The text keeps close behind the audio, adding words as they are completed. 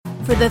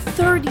For the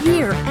third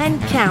year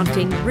and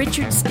counting,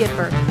 Richard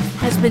Skipper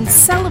has been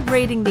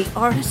celebrating the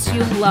artists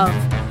you love.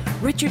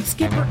 Richard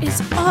Skipper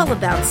is all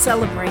about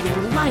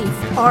celebrating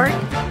life, art,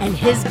 and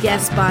his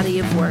guest body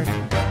of work.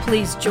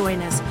 Please join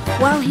us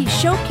while he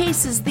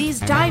showcases these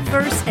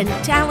diverse and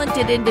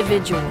talented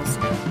individuals.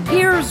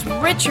 Here's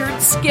Richard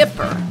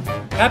Skipper.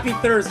 Happy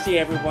Thursday,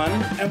 everyone,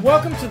 and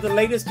welcome to the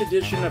latest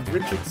edition of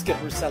Richard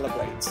Skipper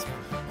Celebrates.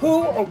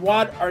 Who or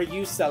what are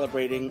you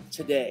celebrating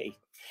today?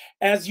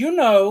 As you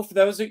know, for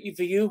those of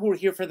you who are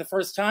here for the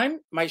first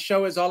time, my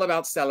show is all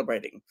about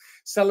celebrating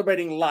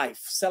life,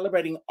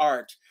 celebrating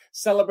art,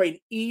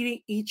 celebrate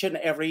each and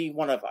every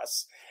one of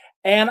us.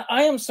 And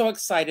I am so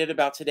excited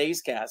about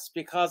today's guest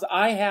because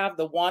I have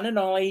the one and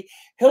only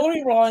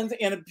Hillary Rollins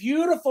in a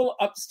beautiful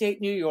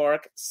upstate New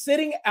York,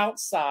 sitting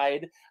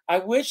outside. I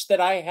wish that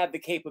I had the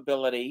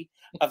capability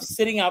of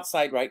sitting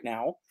outside right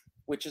now,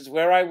 which is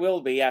where I will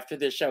be after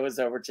this show is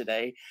over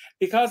today,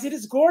 because it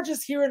is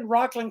gorgeous here in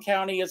Rockland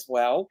County as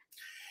well.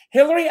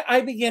 Hillary,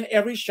 I begin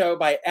every show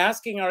by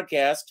asking our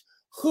guest,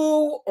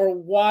 who or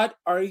what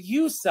are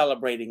you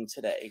celebrating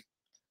today?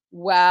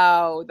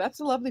 Wow, that's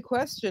a lovely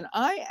question.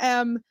 I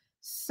am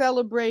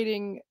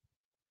celebrating,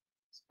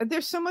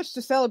 there's so much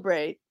to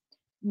celebrate.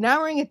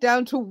 Narrowing it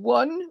down to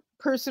one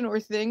person or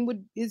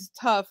thing is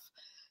tough.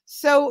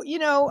 So,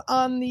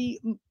 on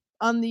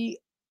the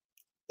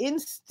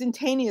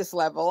instantaneous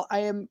level, I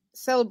am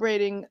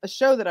celebrating a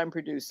show that I'm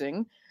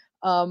producing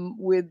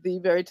with the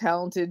very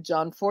talented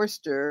John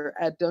Forster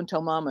at Don't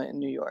Tell Mama in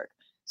New York.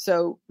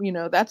 So,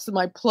 that's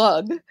my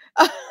plug.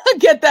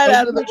 Get that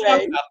out of the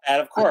way. About that,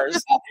 of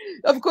course.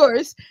 Of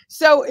course.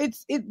 So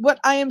what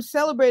I am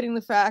celebrating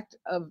the fact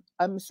of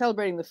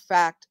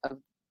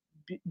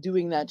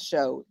doing that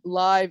show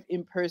live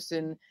in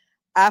person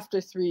after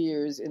 3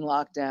 years in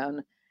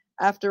lockdown,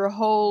 after a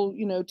whole,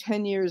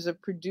 10 years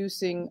of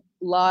producing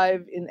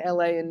live in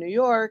LA and New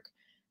York,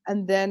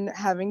 and then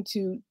having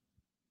to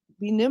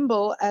be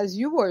nimble as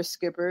you were,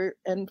 Skipper,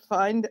 and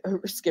find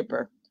a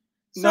Skipper.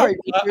 Sorry,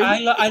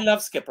 no, I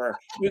love Skipper.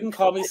 You can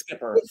call me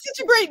Skipper. It's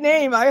such a great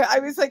name. I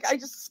was like,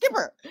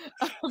 Skipper.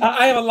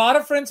 I have a lot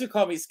of friends who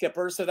call me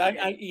Skipper, so that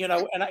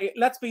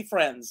let's be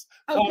friends.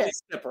 Call me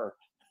Skipper.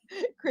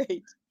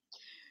 Great.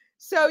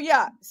 So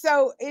yeah,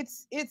 so it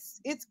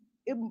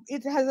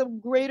has a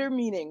greater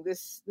meaning.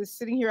 This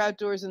sitting here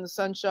outdoors in the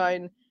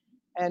sunshine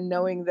and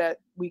knowing that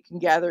we can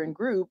gather in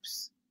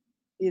groups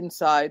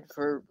inside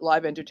for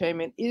live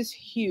entertainment is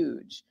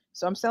huge.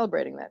 So I'm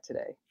celebrating that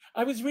today.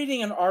 I was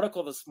reading an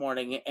article this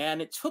morning,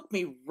 and it took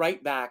me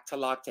right back to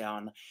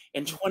lockdown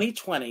in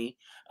 2020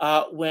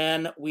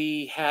 when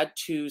we had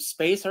to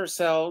space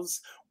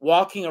ourselves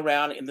walking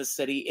around in the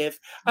city. If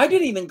I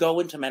didn't even go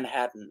into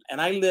Manhattan,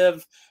 and I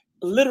live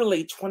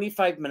literally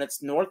 25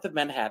 minutes north of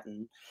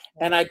Manhattan,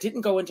 and I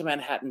didn't go into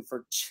Manhattan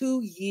for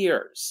 2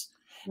 years.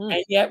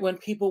 And yet when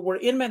people were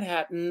in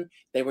Manhattan,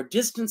 they were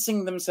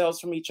distancing themselves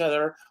from each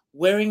other,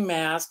 wearing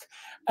masks.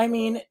 I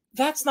mean,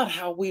 that's not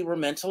how we were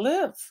meant to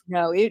live.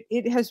 No,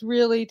 it has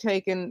really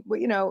taken,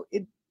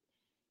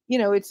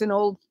 it's an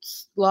old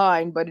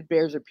line, but it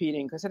bears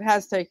repeating because it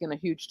has taken a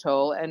huge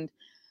toll, and,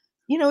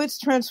 it's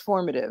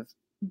transformative.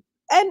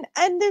 And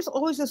there's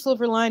always a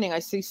silver lining. I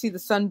see the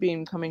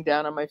sunbeam coming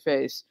down on my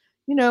face.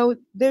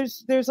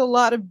 There's a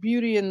lot of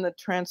beauty in the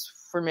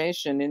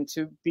transformation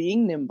into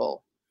being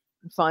nimble,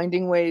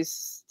 finding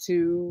ways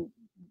to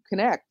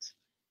connect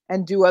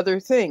and do other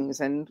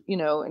things, and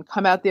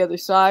come out the other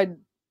side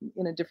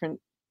in a different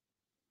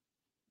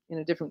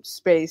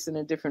space, in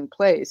a different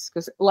place,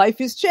 because life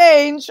is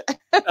change.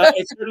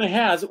 It certainly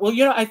has. Well,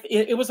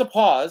 it was a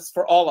pause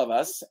for all of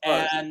us,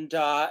 and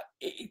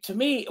to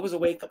me, it was a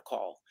wake-up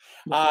call.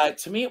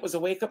 To me, it was a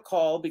wake-up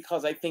call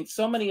because I think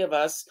so many of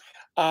us,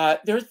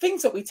 there are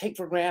things that we take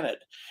for granted.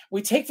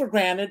 We take for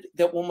granted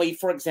that when we,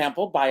 for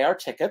example, buy our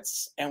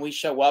tickets and we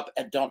show up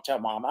at Don't Tell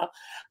Mama,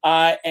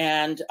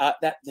 and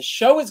that the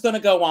show is going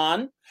to go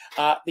on,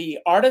 the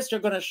artists are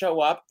going to show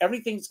up,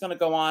 everything's going to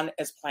go on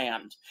as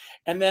planned.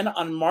 And then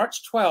on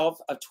March 12th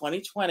of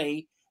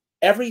 2020,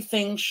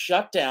 everything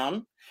shut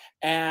down,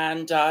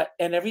 and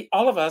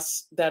all of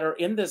us that are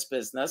in this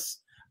business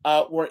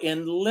were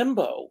in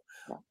limbo.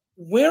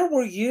 Where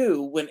were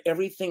you when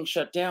everything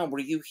shut down? Were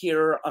you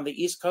here on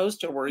the East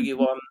Coast, or were you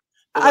on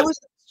the West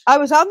Coast? I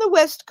was on the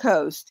West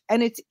Coast,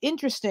 and it's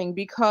interesting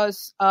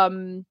because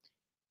one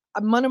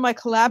of my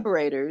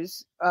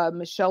collaborators,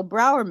 Michelle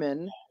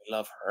Browerman, I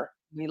love her.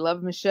 We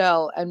love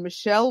Michelle, and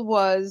Michelle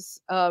was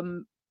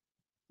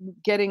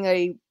getting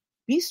a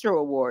Bistro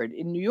Award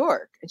in New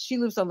York, and she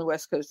lives on the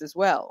West Coast as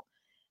well.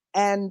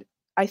 And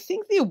I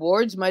think the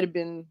awards might have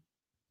been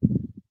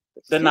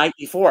the night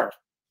before.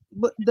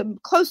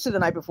 Close to the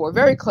night before,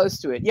 very close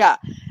to it, yeah.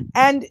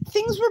 And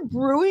things were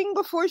brewing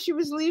before she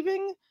was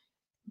leaving,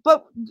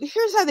 but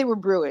here's how they were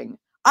brewing.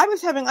 I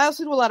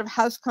also do a lot of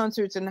house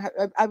concerts, and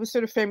I was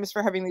sort of famous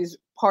for having these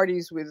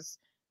parties with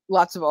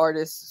lots of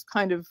artists,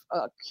 kind of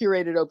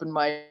curated open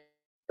mic.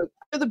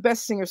 They're the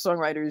best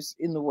singer-songwriters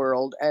in the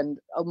world, and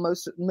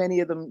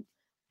many of them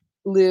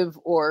live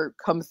or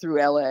come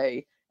through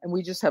LA. and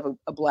we just have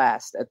a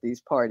blast at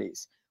these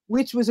parties,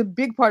 which was a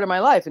big part of my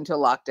life until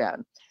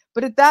lockdown.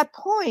 But at that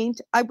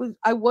point, I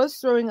was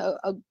throwing a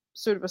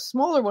sort of a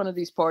smaller one of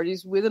these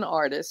parties with an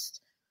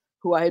artist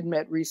who I had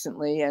met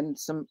recently, and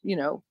some,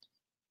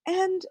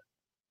 and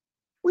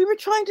we were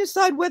trying to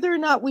decide whether or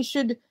not we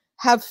should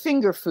have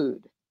finger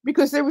food,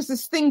 because there was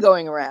this thing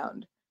going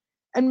around,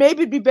 and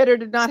maybe it'd be better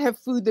to not have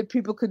food that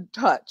people could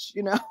touch.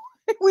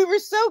 We were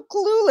so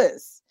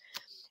clueless.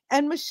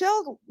 And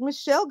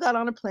Michelle got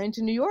on a plane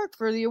to New York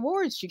for the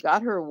awards. She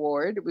got her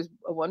award. It was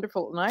a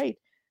wonderful night.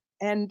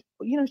 And,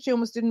 she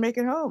almost didn't make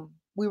it home.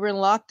 We were in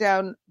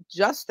lockdown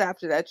just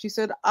after that. She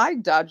said, I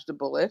dodged a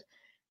bullet.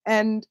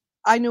 And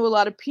I knew a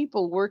lot of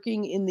people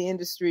working in the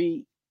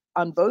industry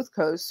on both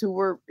coasts who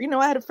were,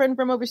 I had a friend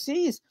from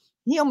overseas.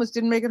 He almost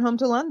didn't make it home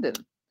to London.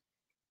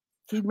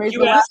 He made the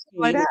last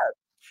flight out.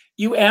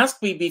 You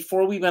asked me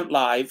before we went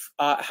live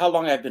how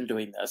long I've been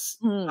doing this.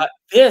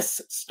 This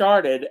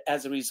started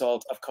as a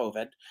result of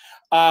COVID.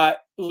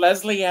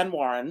 Leslie Ann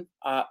Warren,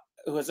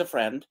 who is a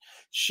friend,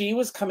 she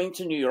was coming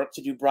to New York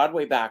to do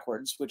Broadway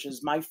Backwards, which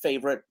is my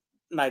favorite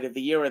night of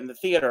the year in the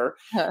theater.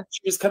 Huh.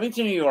 She was coming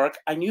to New York.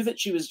 I knew that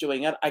she was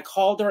doing it. I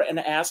called her and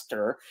asked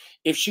her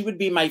if she would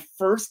be my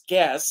first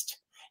guest,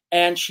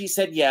 and she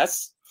said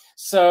yes.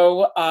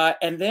 So,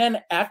 and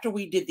then after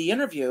we did the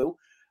interview,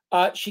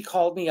 she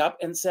called me up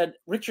and said,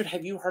 Richard,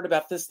 have you heard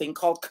about this thing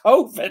called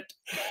COVID?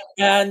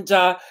 And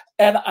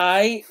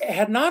I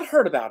had not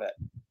heard about it.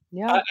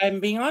 Yeah, I'm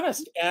being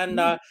honest. And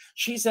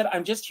she said,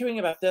 I'm just hearing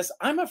about this.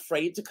 I'm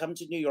afraid to come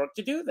to New York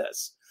to do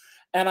this.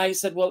 And I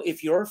said, well,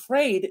 if you're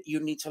afraid,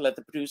 you need to let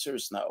the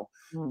producers know.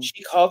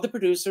 She called the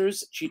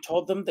producers. She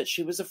told them that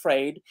she was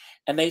afraid.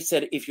 And they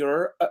said, if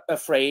you're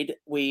afraid,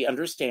 we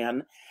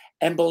understand.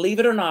 And believe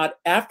it or not,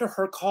 after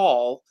her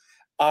call,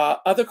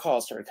 other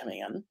calls started coming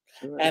in.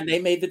 Right. And they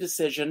made the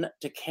decision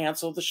to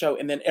cancel the show,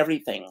 and then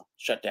everything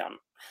shut down.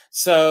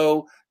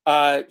 So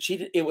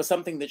it was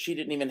something that she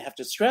didn't even have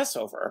to stress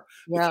over,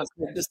 because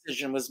the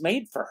decision was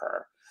made for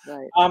her.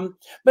 Right.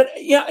 But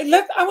yeah,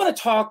 I want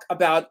to talk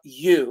about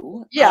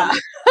you. Yeah,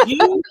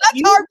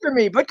 that's hard for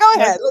me, but go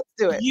ahead. Let's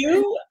do it.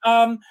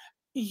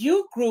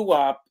 You grew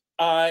up.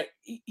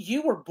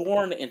 You were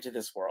born into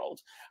this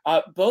world.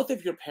 Both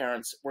of your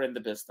parents were in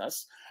the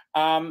business.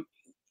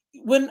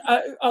 When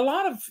a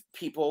lot of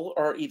people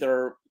are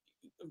either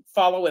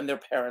follow in their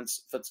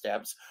parents'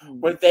 footsteps,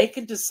 where they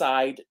can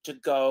decide to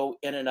go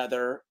in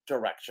another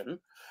direction.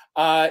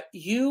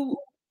 You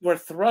were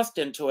thrust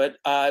into it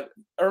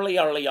early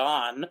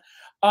on.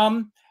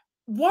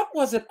 What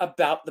was it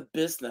about the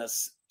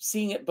business,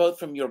 seeing it both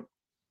from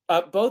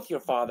both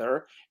your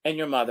father and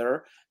your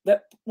mother,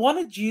 that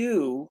wanted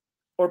you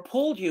or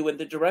pulled you in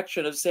the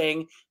direction of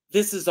saying,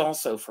 this is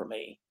also for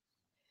me?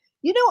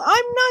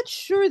 I'm not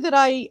sure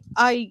that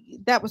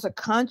that was a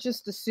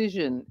conscious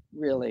decision,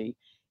 really.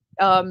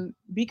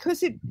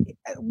 Because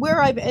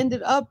where I've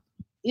ended up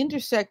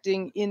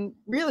intersecting in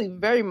really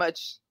very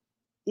much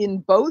in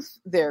both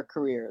their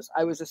careers.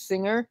 I was a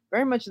singer,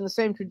 very much in the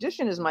same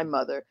tradition as my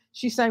mother.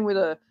 She sang with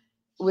a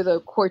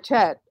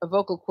quartet, a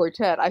vocal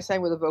quartet. I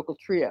sang with a vocal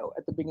trio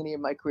at the beginning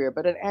of my career,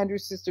 but an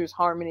Andrews Sisters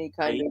harmony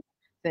kind of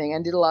thing,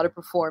 and did a lot of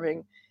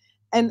performing,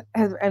 and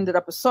have ended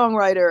up a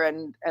songwriter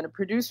and a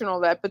producer and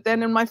all that. But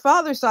then on my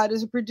father's side,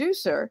 as a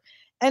producer,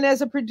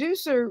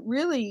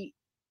 really,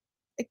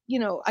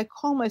 I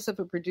call myself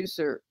a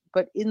producer,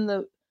 but in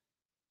the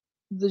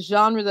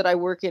genre that I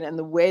work in and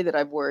the way that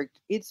I've worked,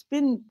 it's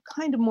been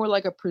kind of more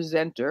like a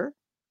presenter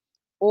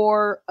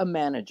or a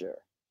manager.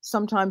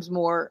 Sometimes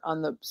more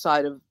on the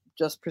side of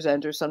just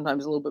presenter,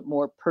 sometimes a little bit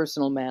more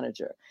personal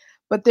manager.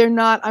 But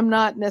I'm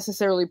not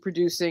necessarily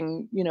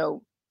producing,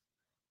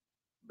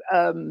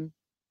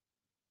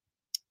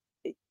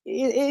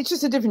 it's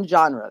just a different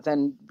genre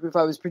than if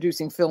I was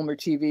producing film or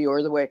TV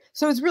or the way.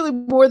 So it's really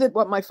more than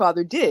what my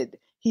father did.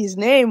 His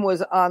name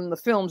was on the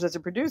films as a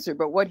producer,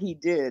 but what he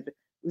did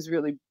was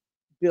really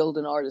build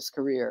an artist's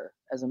career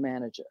as a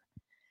manager.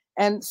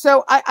 And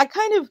so I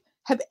kind of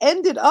have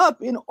ended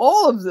up in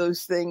all of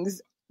those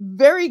things.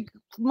 Very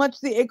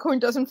much the acorn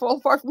doesn't fall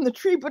far from the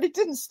tree, but it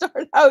didn't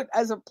start out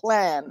as a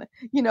plan.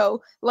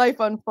 Life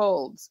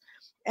unfolds.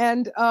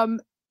 And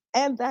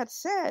that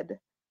said,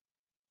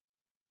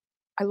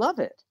 I love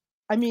it.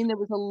 I mean, there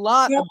was a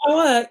lot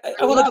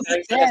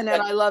then,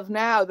 and I love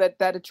now that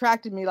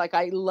attracted me. Like,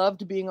 I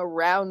loved being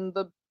around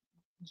the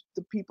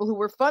people who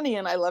were funny,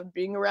 and I loved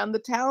being around the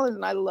talent,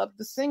 and I loved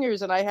the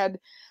singers, and I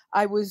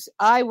was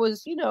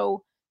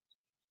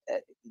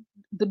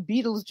the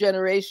Beatles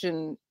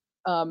generation,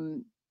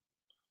 and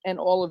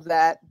all of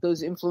that,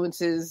 those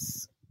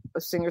influences, a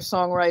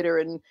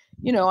singer-songwriter, and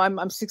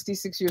I'm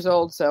 66 years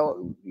old,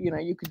 so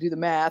you could do the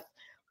math.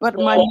 But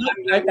I'm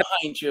right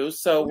behind you,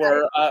 so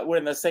we're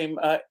in the same.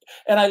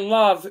 And I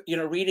love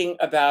reading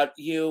about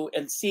you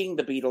and seeing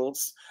the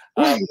Beatles,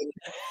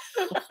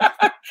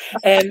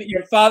 and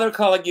your father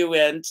calling you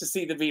in to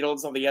see the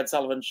Beatles on the Ed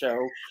Sullivan Show.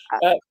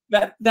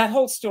 That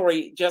whole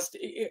story,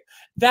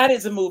 that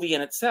is a movie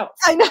in itself.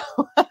 I know.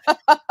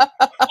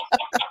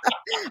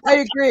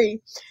 I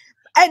agree.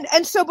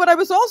 And so, but I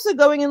was also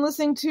going and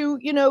listening to,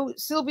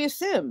 Sylvia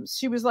Sims.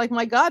 She was like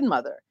my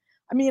godmother.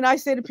 I mean, I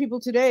say to people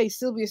today,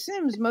 Sylvia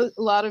Sims, a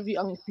lot of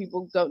young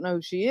people don't know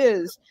who she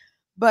is,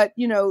 but,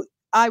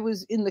 I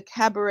was in the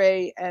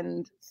cabaret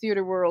and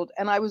theater world,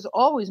 and I was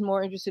always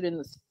more interested in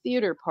the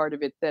theater part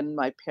of it than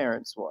my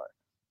parents were.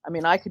 I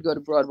mean, I could go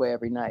to Broadway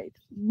every night,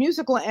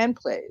 musical and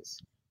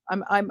plays.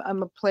 I'm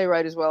a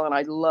playwright as well, and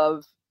I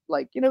love,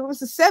 it was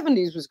the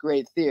 70s was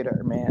great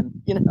theater, man,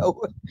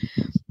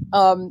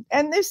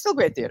 and there's still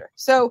great theater.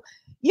 So,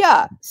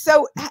 yeah.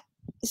 So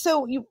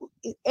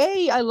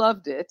I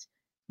loved it.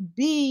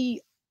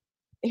 B,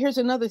 here's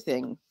another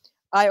thing.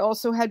 I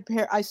also had,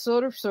 I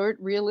sort of saw it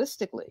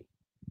realistically.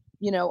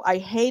 I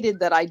hated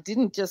that I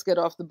didn't just get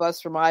off the bus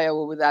from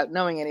Iowa without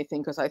knowing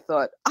anything, because I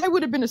thought I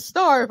would have been a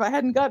star if I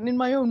hadn't gotten in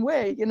my own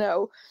way,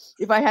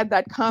 if I had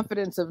that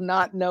confidence of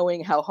not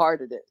knowing how hard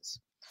it is.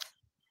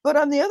 But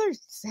on the other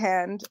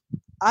hand,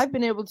 I've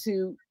been able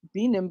to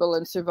be nimble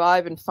and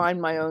survive and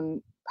find my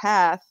own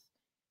path,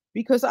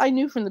 because I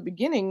knew from the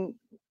beginning,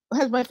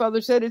 as my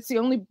father said, it's the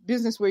only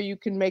business where you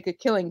can make a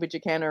killing, but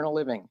you can't earn a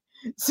living.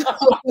 So,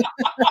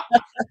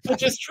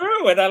 which is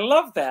true. And I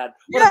love that.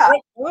 What yeah. a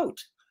great quote.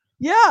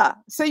 Yeah.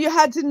 So you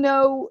had to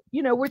know,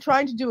 we're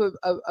trying to do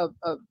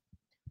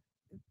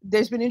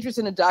there's been interest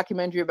in a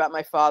documentary about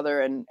my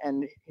father and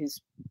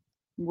his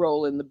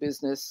role in the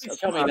business. Please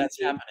tell me that's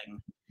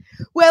happening.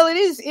 Well, it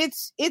is.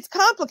 It's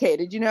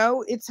complicated,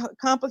 It's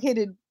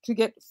complicated to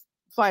get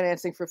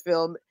financing for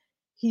film.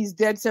 He's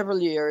dead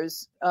several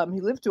years.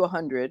 He lived to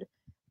 100.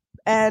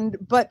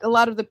 But a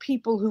lot of the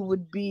people who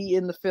would be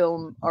in the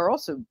film are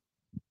also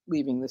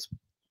leaving this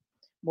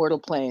mortal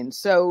plane.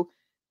 So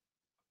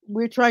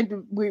we're trying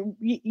to,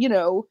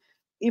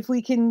 if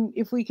we can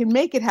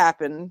make it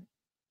happen,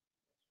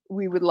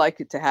 we would like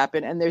it to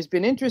happen. And there's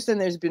been interest, and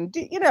there's been,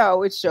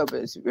 it's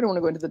showbiz. We don't want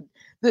to go into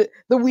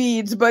the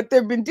weeds, but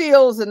there've been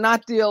deals and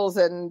not deals,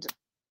 and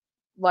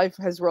life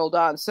has rolled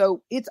on.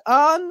 So it's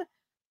on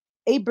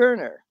a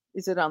burner.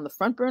 Is it on the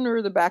front burner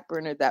or the back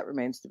burner? That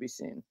remains to be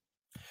seen.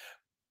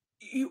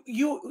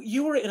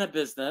 You were in a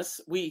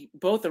business, we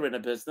both are in a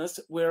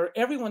business where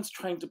everyone's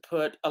trying to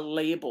put a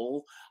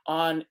label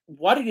on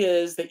what it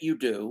is that you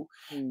do.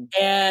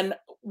 And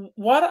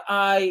what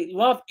I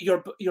love,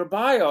 your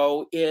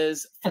bio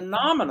is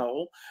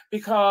phenomenal,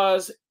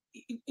 because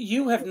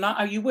you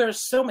wear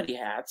so many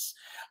hats.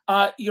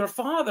 Your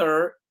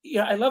father,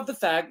 I love the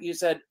fact you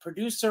said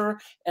producer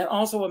and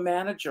also a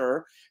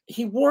manager.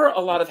 He wore a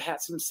lot of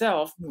hats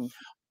himself.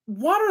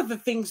 What are the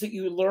things that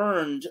you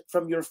learned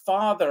from your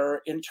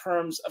father in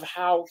terms of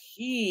how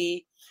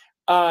he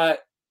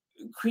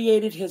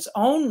created his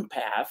own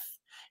path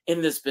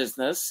in this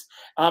business?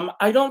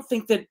 I don't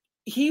think that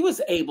he was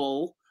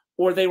able,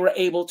 or they were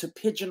able to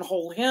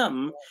pigeonhole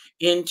him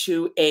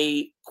into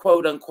a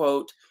quote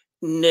unquote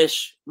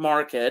niche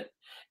market.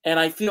 And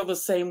I feel the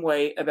same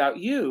way about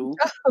you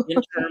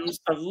in terms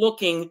of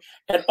looking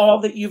at all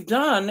that you've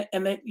done,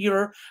 and that you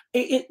are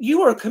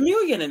a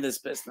chameleon in this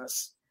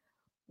business.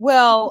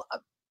 Well,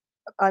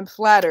 I'm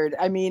flattered.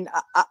 I mean,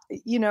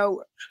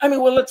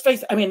 well, let's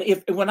face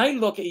it. When I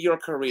look at your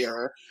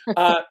career,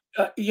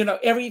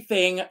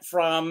 everything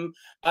from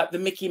the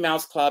Mickey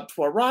Mouse Club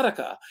to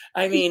erotica.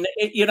 I think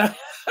you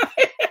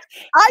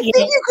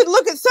could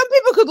look at, some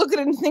people could look at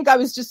it and think I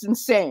was just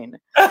insane.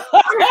 So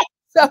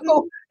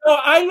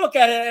I look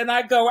at it and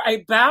I go,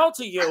 I bow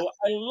to you.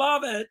 I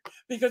love it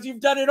because you've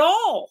done it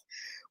all.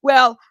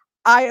 Well,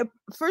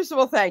 first of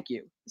all, thank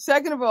you.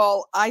 Second of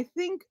all, I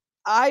think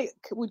I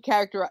would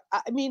characterize,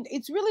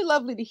 it's really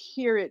lovely to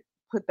hear it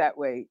put that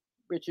way,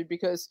 Richard,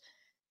 because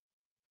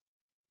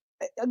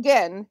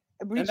again,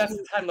 and that's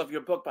the title of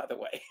your book, by the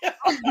way.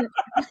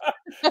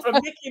 From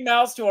Mickey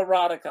Mouse to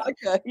erotica.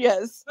 Okay,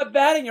 yes. Put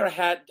that in your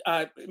hat,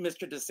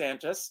 Mr.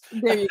 DeSantis.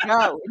 There you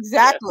go.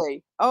 Exactly.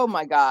 Yes. Oh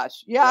my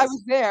gosh. Yeah,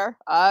 yes.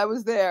 I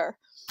was there.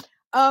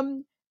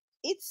 I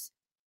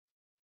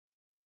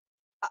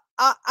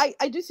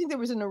do think there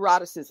was an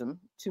eroticism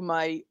to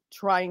my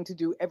trying to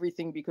do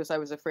everything because I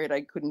was afraid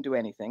I couldn't do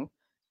anything,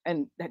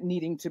 and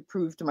needing to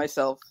prove to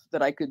myself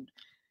that I could,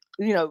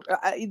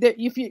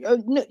 if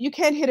you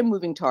can't hit a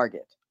moving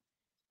target.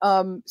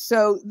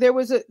 So there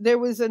was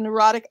an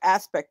erotic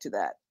aspect to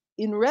that.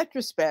 In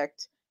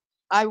retrospect,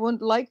 I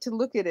would like to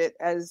look at it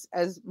as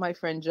my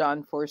friend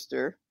John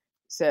Forster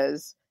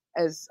says,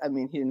 he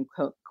didn't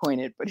coin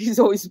it, but he's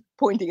always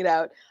pointing it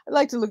out. I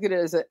like to look at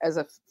it as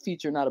a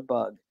feature, not a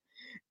bug.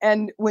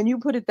 And when you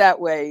put it that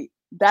way,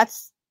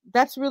 that's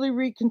really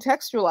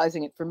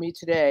recontextualizing it for me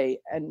today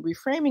and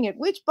reframing it,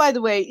 which, by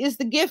the way, is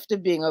the gift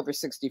of being over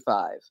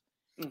 65.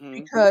 Mm-hmm.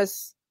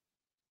 Because,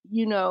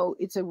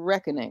 it's a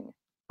reckoning,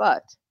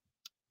 but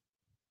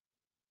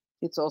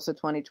it's also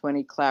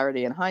 20/20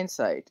 clarity and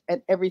hindsight,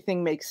 and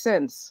everything makes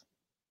sense.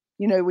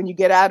 When you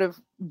get out of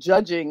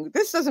judging,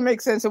 this doesn't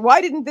make sense, and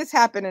why didn't this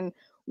happen, and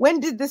when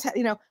did this,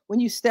 when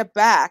you step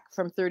back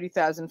from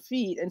 30,000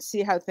 feet and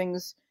see how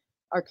things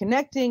are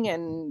connecting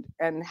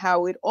and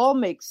how it all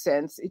makes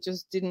sense. It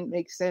just didn't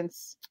make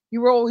sense. You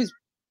were always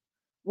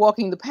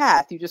walking the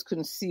path. You just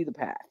couldn't see the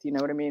path. You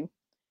know what I mean?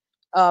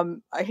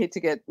 I hate to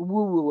get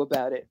woo-woo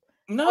about it.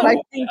 But I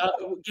No, think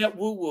get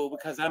woo-woo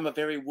because I'm a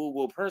very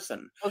woo-woo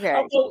person.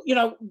 okay. Well,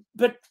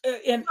 but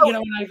and So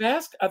and I've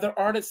asked other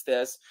artists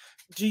this.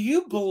 Do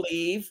you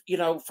believe,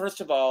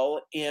 first of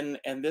all, and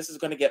this is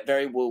going to get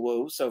very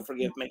woo-woo, so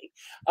forgive me,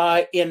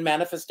 in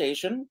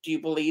manifestation? Do you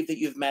believe that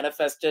you've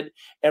manifested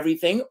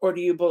everything, or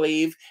do you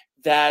believe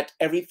that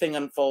everything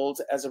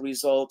unfolds as a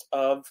result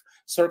of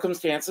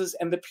circumstances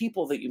and the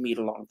people that you meet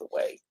along the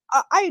way?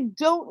 I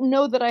don't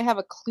know that I have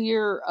a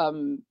clear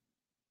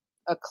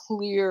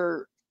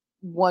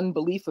one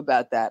belief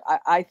about that.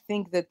 I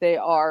think that they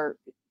are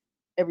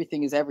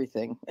everything is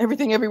everything,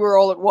 everything everywhere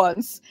all at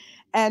once.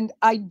 And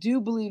I do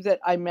believe that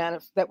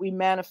that we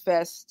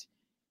manifest,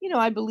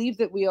 I believe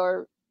that we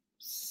are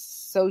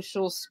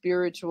social,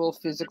 spiritual,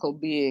 physical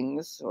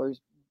beings, or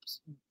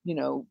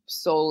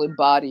soul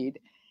embodied,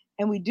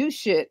 and we do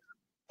shit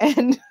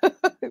and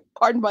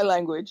pardon my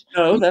language.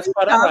 No, We that's do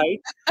quite all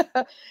stuff,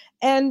 right.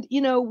 and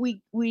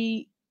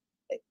we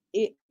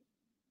it,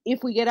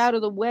 if we get out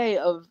of the way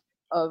of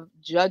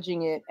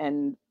judging it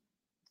and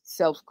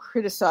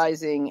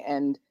self-criticizing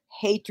and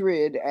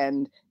hatred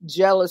and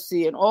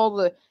jealousy and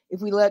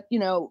if we let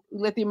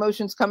the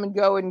emotions come and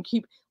go and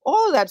keep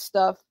all of that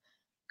stuff,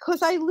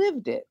 because I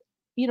lived it.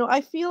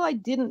 I feel I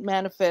didn't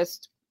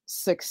manifest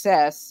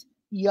success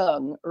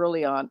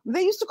early on.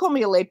 They used to call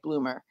me a late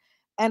bloomer,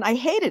 and I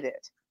hated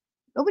it.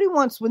 Nobody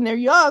wants, when they're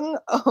young,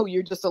 oh,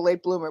 you're just a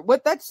late bloomer.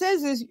 What that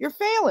says is you're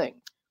failing.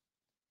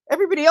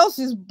 Everybody else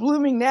is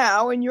blooming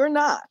now and you're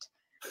not.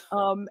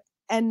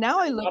 And now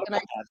I look and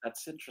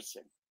That's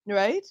interesting.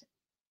 right?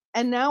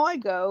 And now I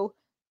go,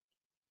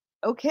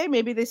 okay,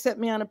 maybe they set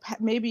me on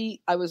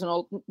maybe I was an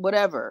old,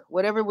 whatever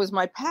was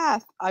my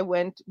path.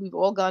 We've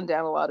all gone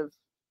down a lot of,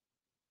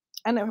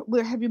 and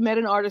where have you met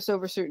an artist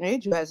over a certain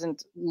age who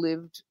hasn't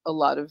lived a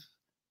lot of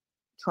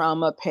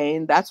trauma,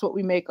 pain? That's what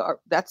we make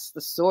that's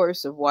the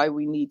source of why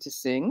we need to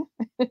sing.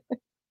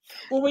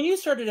 Well, when you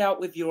started out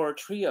with your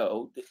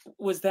trio,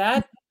 was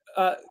that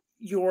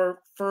your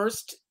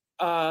first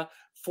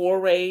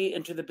foray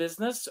into the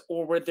business,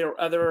 or were there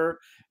other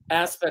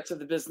aspects of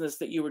the business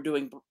that you were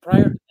doing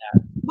prior to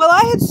that? Well,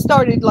 I had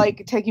started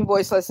like taking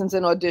voice lessons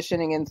and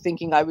auditioning and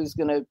thinking I was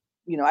going to,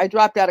 I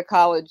dropped out of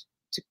college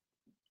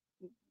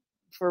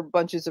for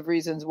bunches of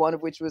reasons. One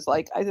of which was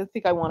like, I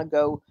think I want to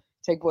go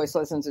take voice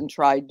lessons and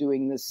try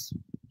doing this,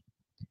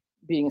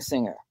 being a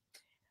singer.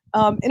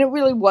 And it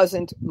really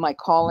wasn't my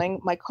calling.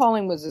 My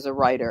calling was as a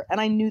writer.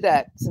 And I knew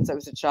that since I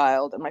was a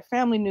child. And my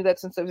family knew that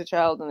since I was a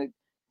child. And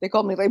they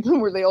called me late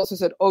bloomer. They also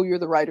said, oh, you're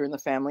the writer in the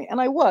family.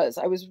 And I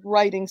was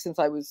writing since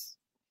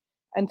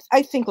and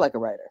I think like a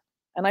writer.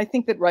 And I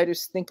think that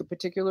writers think a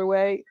particular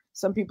way.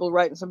 Some people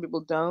write and some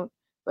people don't.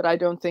 But I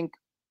don't think,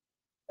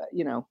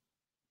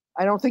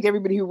 I don't think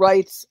everybody who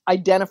writes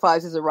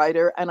identifies as a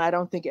writer. And I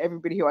don't think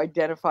everybody who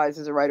identifies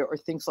as a writer or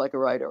thinks like a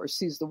writer or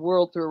sees the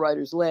world through a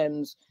writer's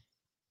lens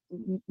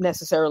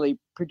necessarily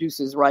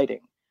produces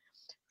writing.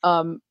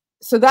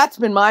 So that's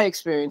been my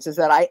experience, is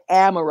that I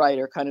am a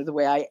writer, kind of the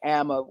way I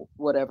am a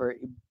whatever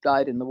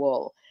dyed in the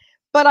wool.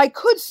 But I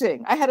could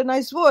sing. I had a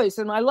nice voice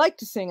and I liked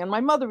to sing, and my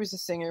mother was a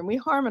singer and we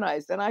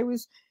harmonized, and I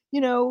was,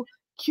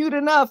 cute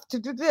enough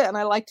and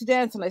I liked to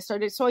dance, and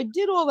so I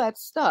did all that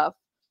stuff,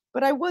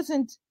 but it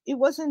wasn't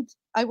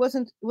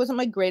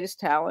my greatest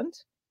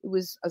talent. It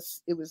was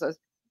a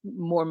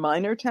more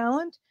minor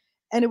talent,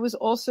 and it was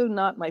also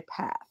not my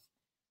path.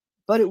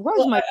 But it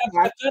was my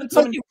path.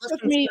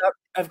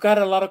 I've got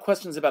a lot of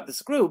questions about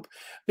this group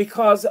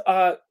because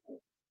I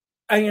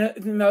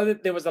know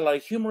that there was a lot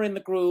of humor in the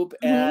group,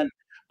 and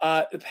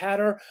the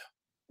patter.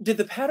 Did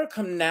the patter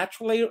come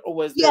naturally, or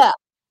was there?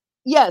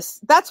 Yes,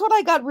 that's what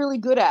I got really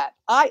good at.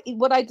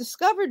 What I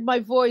discovered my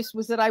voice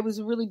was that I was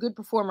a really good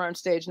performer on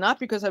stage, not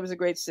because I was a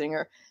great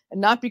singer,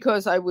 and not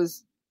because I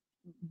was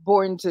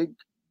born to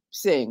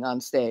sing on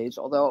stage,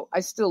 although I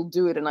still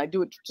do it and I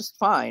do it just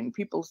fine.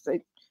 People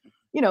say,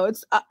 I'm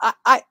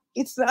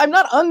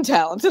not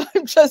untalented.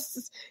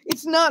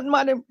 It's not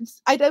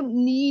I don't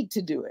need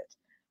to do it.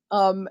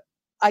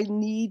 I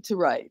need to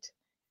write,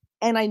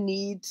 and I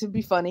need to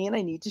be funny, and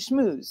I need to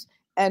schmooze.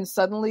 And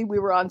suddenly we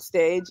were on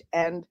stage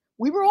and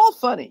we were all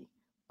funny,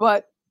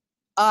 but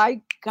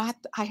I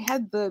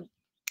had the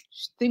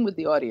thing with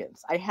the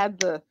audience.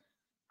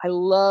 I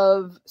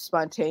love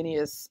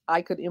spontaneous.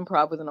 I could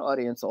improv with an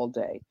audience all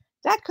day.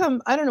 I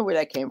don't know where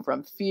that came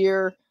from.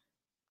 Fear,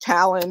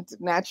 talent,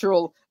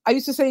 natural. I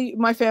used to say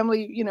my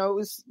family, it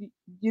was,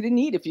 you didn't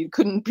eat if you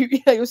couldn't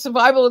be, it was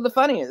survival of the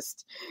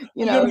funniest.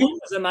 Your mom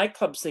was a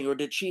nightclub singer.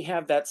 Did she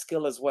have that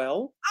skill as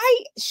well?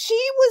 She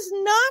was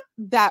not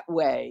that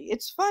way.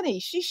 It's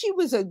funny. She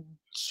was a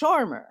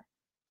charmer,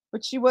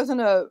 but she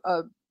wasn't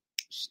a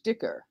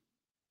sticker.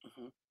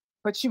 Mm-hmm.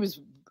 But she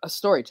was a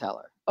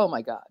storyteller. Oh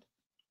my God.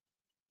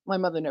 My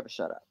mother never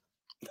shut up.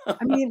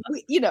 I mean,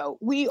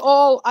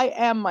 I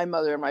am my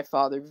mother and my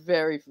father,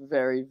 very,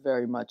 very,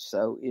 very much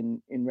so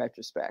in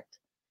retrospect.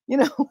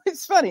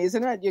 It's funny,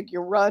 isn't it? You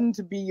run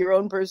to be your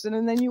own person,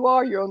 and then you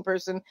are your own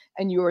person,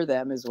 and you're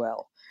them as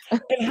well.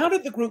 And how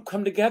did the group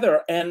come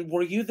together? And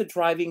were you the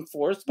driving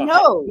force behind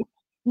No, it?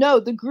 No,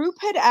 the group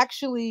had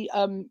actually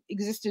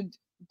existed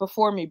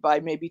before me by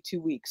maybe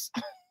 2 weeks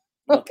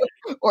Okay.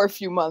 or a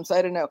few months.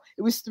 I don't know.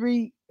 It was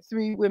three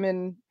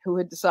women who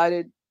had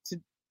decided to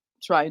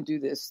try and do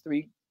this,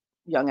 three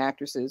young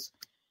actresses.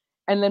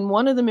 And then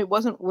one of them, it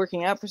wasn't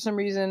working out for some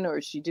reason,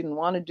 or she didn't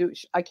want to do it.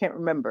 I can't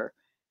remember.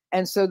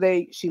 And so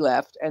she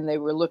left, and they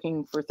were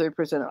looking for a third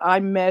person.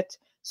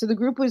 So the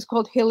group was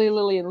called Hilly,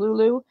 Lily, and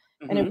Lulu.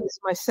 And it was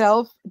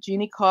myself,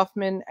 Jeannie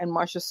Kaufman, and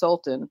Marcia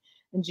Sultan.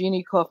 And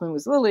Jeannie Kaufman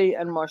was Lily,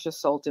 and Marcia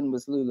Sultan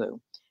was Lulu.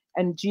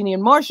 And Jeannie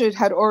and Marcia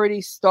had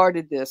already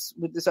started this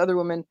with this other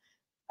woman,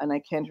 and I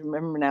can't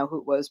remember now who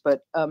it was,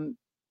 but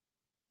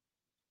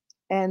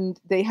and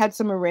they had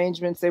some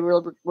arrangements. They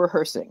were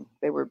rehearsing.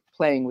 They were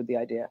playing with the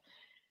idea.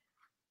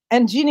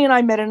 And Jeannie and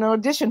I met in an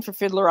audition for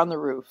Fiddler on the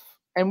Roof.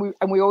 And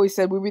we always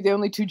said we were the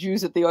only two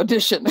Jews at the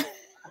audition,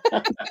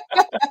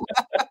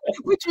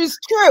 which was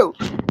true.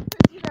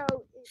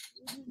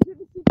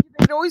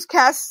 They'd always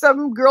cast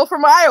some girl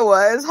from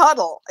Iowa as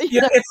Huddle.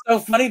 Yeah, it's so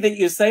funny that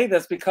you say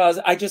this because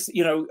I just,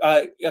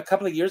 a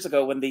couple of years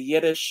ago when the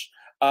Yiddish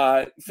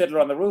Fiddler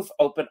on the Roof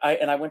opened,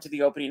 I went to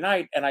the opening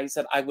night and I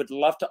said, I would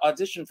love to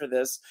audition for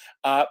this,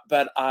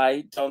 but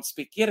I don't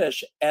speak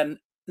Yiddish. And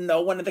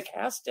no one in the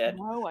cast did.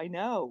 No, I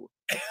know.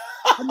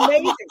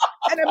 Amazing.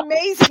 And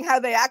amazing how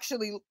they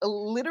actually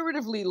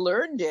alliteratively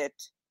learned it.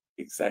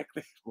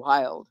 Exactly.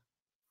 Wild.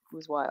 It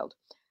was wild.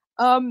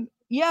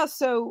 Yeah,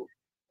 so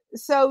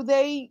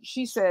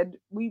she said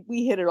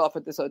we hit it off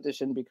at this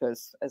audition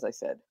because, as I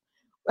said,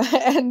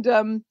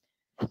 and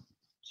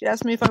she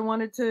asked me if I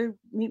wanted to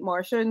meet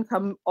Marcia and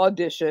come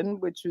audition,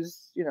 which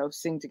was,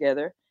 sing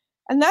together.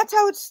 And that's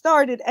how it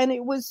started. And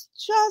it was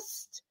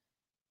just,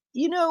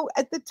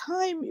 at the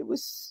time it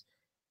was,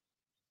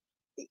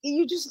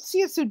 you just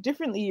see it so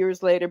differently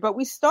years later, but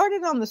we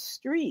started on the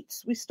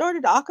streets. We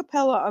started a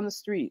cappella on the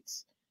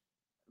streets,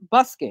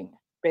 busking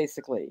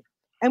basically.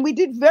 And we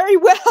did very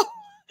well.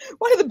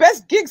 One of the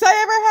best gigs I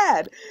ever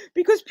had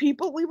because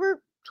we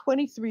were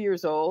 23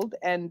 years old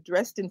and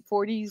dressed in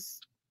 40s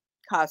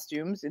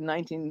costumes in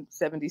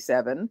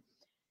 1977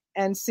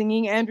 and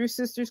singing Andrews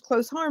Sisters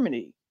Close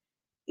Harmony.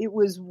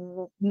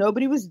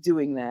 Nobody was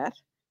doing that.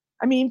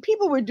 I mean,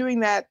 people were doing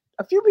that.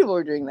 A few people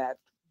were doing that,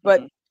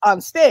 but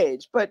on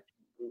stage, but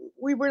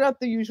we were not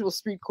the usual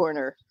street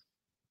corner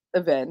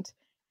event.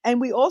 And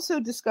we also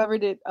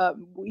discovered it.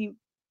 We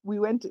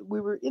were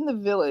in the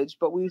Village,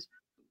 but we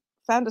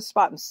found a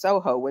spot in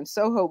Soho when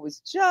Soho was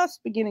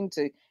just beginning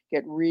to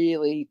get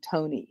really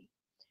Tony.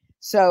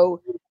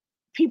 So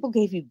people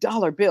gave you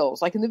dollar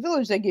bills. Like in the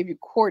Village, they gave you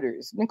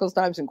quarters, nickels,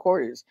 dimes, and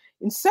quarters.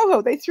 In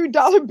Soho, they threw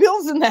dollar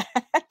bills in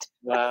that.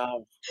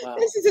 Wow.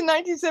 This is in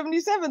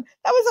 1977.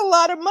 That was a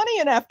lot of money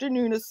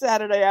a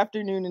Saturday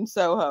afternoon in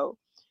Soho.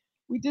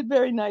 We did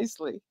very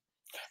nicely.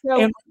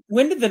 So, and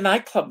when did the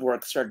nightclub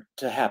work start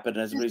to happen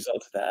as a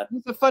result of that?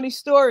 It's a funny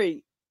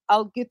story.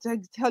 I'll get to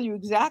tell you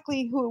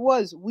exactly who it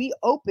was. We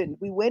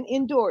went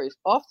indoors,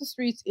 off the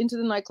streets, into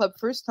the nightclub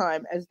first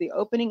time as the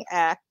opening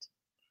act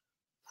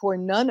for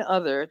none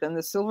other than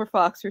the Silver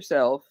Fox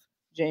herself,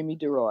 Jamie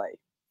DeRoy.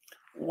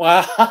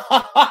 Wow.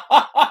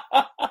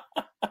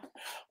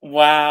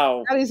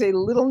 Wow. That is a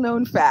little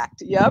known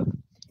fact. Yep.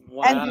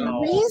 Wow. And the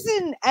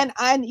reason,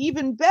 and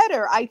even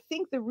better, I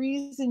think the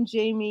reason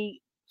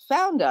Jamie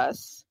found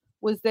us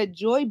was that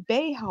Joy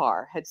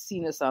Behar had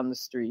seen us on the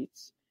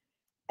streets.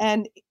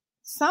 And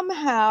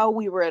somehow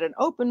we were at an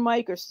open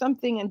mic or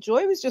something, and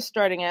Joy was just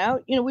starting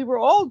out. We were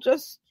all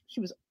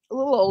she was a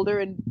little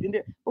older,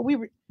 but we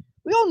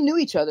all knew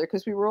each other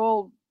because we were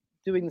all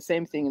doing the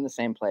same thing in the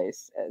same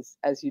place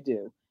as you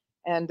do.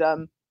 And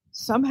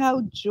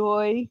somehow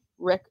Joy,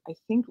 I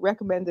think,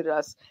 recommended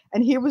us.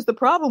 And here was the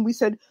problem. We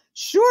said,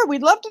 sure,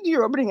 we'd love to do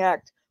your opening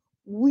act.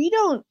 We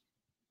don't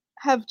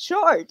have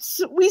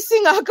charts. We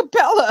sing a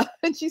cappella.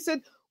 And she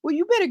said, well,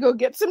 you better go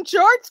get some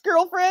charts,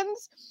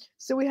 girlfriends.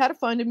 So we had to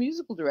find a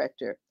musical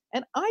director.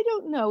 And I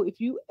don't know if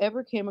you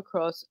ever came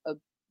across a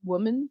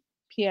woman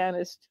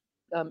pianist,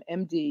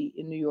 MD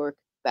in New York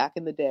back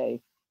in the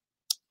day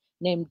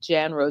named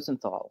Jan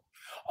Rosenthal.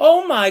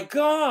 Oh my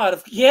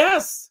God.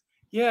 Yes.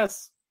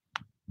 Yes.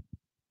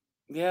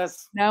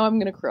 Yes. Now I'm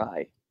going to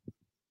cry.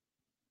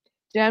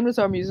 Jan was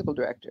our musical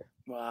director.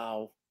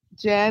 Wow.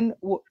 Jan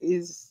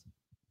is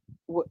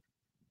what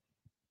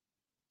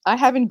I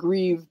haven't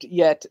grieved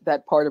yet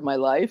that part of my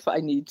life. I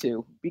need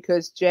to,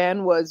 because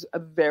Jan was a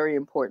very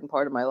important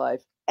part of my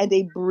life and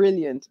a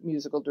brilliant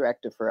musical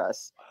director for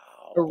us.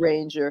 Wow.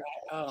 Arranger.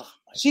 Oh,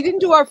 she didn't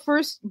do our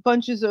first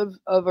bunches of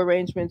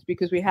arrangements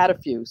because we had a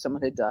few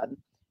someone had done.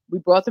 We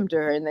brought them to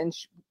her, and then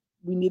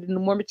we needed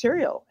more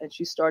material, and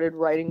she started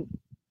writing.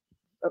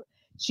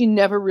 She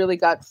never really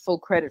got full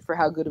credit for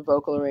how good a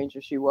vocal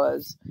arranger she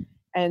was,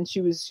 and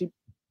she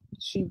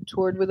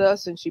toured with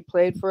us and she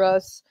played for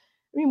us.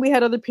 I mean, we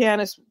had other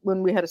pianists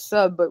when we had a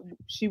sub, but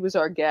she was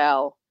our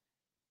gal.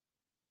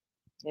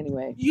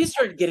 anyway. You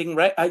started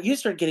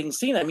getting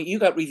seen. I mean, you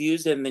got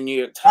reviews in the New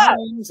York Yeah.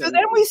 Times. So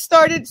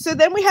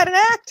then we had an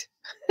act.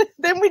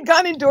 Then we'd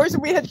gone indoors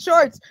and we had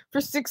charts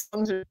for 6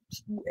 songs or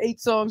 8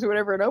 songs or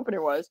whatever an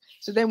opener was.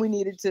 So then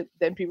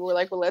then people were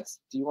like, well,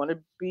 do you want to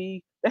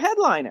be the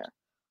headliner?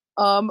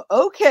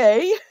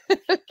 Okay.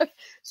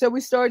 So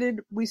we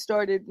started,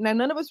 now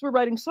none of us were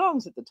writing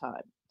songs at the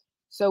time.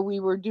 So we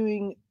were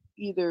doing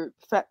either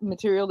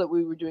material that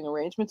we were doing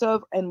arrangements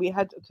of, and we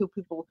had a few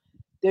people.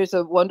 There's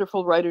a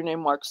wonderful writer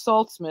named Mark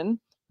Saltzman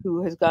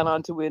who has gone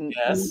on to win,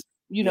 Yes.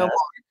 you know, Yes.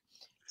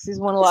 he's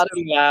won a lot of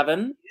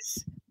Lavin.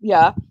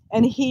 Yeah.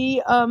 And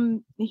he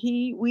was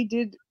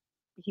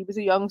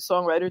a young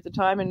songwriter at the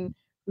time, and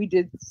we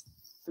did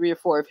 3 or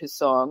 4 of his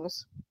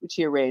songs, which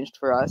he arranged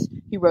for us.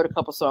 He wrote a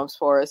couple songs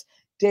for us.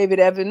 David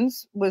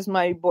Evans was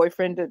my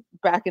boyfriend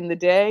back in the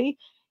day.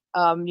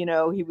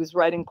 He was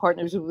writing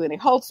partners with Lenny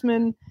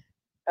Holtzman.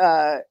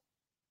 That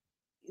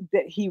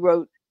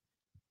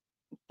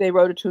they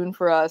wrote a tune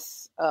for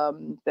us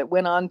that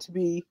went on to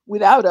be,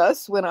 without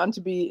us,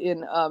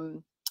 in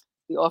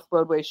the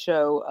off-Broadway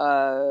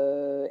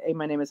show, Hey,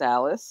 My Name is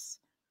Alice.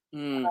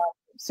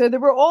 So there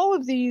were all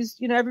of these,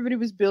 everybody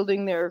was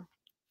building their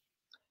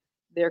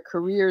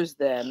careers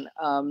then.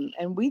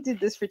 And we did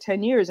this for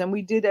 10 years, and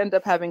we did end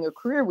up having a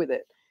career with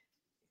it.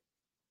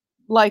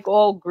 Like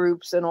all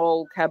groups and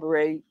all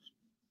cabaret,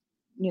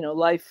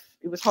 life,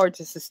 it was hard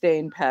to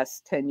sustain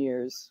past 10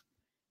 years.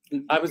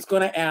 I was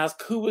going to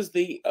ask, who was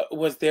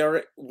was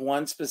there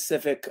one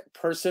specific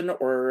person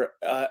or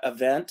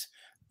event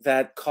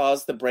that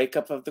caused the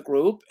breakup of the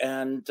group?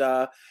 And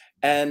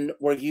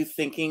were you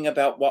thinking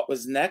about what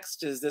was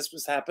next as this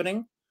was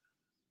happening?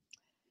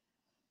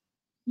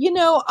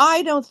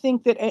 I don't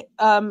think that,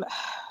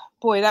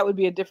 boy, that would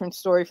be a different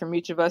story from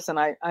each of us. And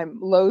I'm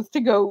loath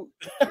to go.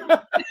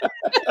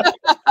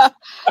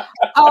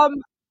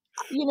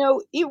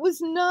 It was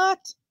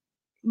not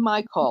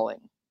my calling.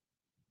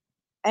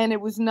 And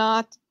it was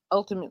not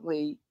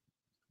ultimately,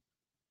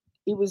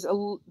 it was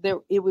a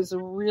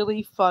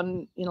really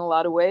fun in a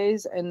lot of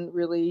ways, and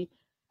really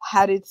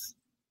had its,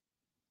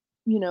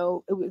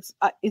 it was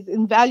it's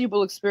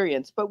invaluable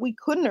experience, but we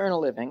couldn't earn a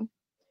living.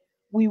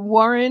 We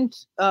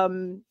weren't,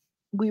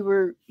 we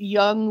were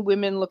young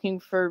women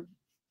looking for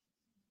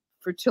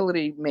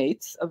fertility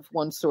mates of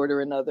one sort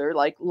or another.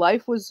 Like,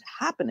 life was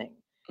happening.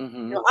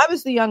 Mm-hmm. I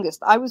was the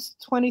youngest. I was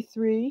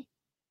 23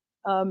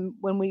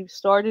 when we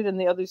started, and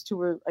the others 2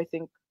 were, I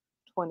think,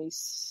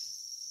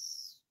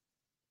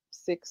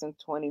 26 and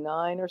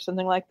 29 or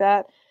something like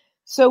that.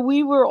 So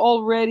we were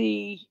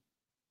already,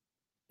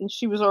 and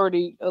she was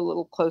already a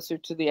little closer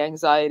to the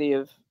anxiety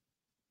of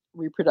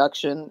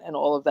reproduction and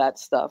all of that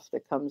stuff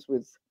that comes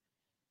with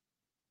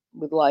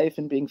life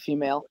and being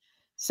female.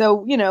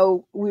 So,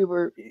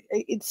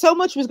 so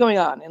much was going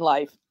on in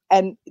life,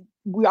 and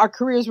our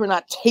careers were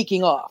not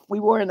taking off. We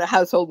weren't a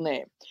household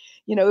name.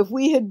 If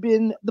we had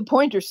been the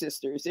Pointer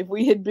Sisters, if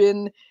we had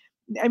been,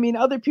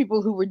 other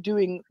people who were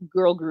doing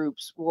girl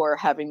groups were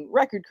having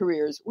record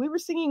careers. We were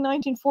singing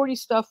 1940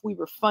 stuff. We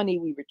were funny.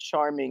 We were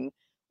charming.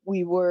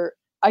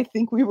 I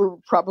think we were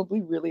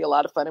probably really a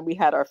lot of fun, and we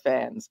had our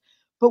fans.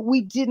 But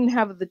we didn't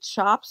have the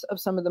chops of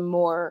some of the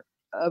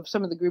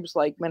groups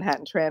like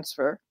Manhattan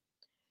Transfer.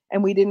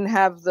 And we didn't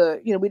have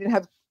we didn't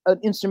have an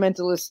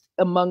instrumentalist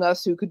among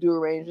us who could do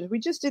arrangements. We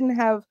just didn't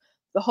have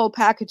the whole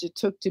package it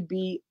took to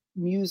be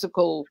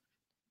musical,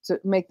 to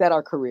make that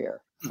our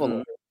career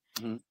fully.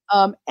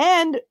 Mm-hmm.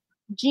 And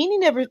Jeannie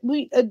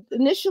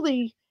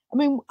initially,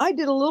 I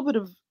did a little bit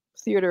of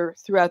theater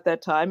throughout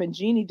that time, and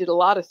Jeannie did a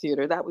lot of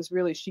theater. That was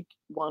really, she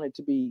wanted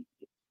to be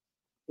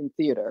in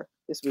theater.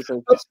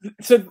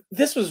 So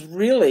this was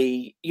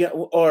really,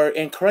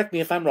 and correct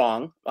me if I'm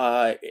wrong,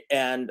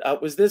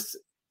 was this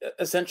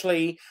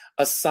essentially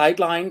a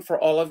sideline for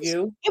all of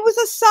you? It was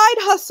a side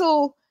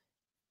hustle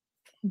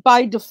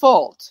by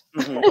default.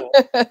 Mm-hmm.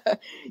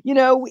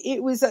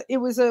 It was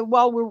a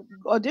while we're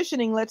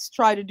auditioning, let's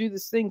try to do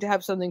this thing to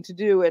have something to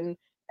do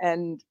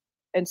and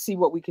see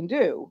what we can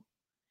do.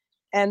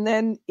 And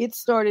then it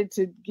started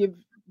to give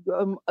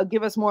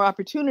us more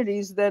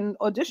opportunities than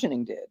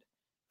auditioning did,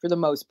 for the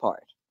most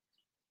part.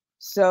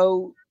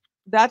 So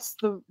that's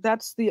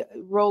the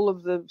role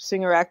of the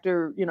singer,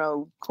 actor,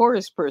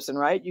 chorus person,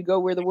 right? You go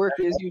where the work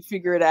is, you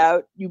figure it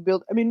out, you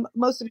build.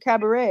 Most of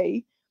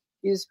cabaret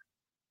is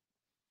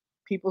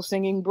people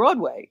singing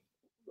Broadway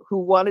who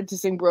wanted to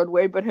sing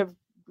Broadway but have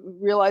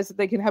realized that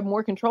they can have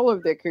more control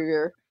over their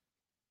career.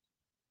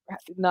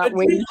 Not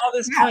waiting all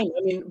this time.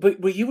 But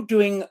were you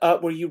doing?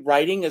 Were you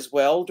writing as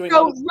well during?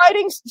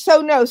 Writing.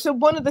 So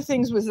one of the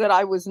things was that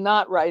I was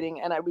not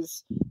writing, and I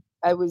was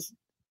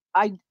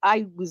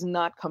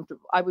not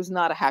comfortable. I was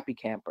not a happy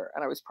camper,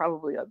 and I was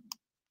probably a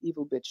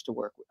evil bitch to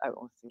work with. I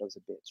don't think I was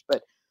a bitch,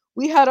 but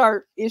we had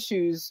our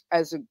issues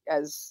as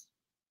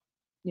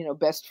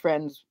best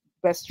friends,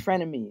 best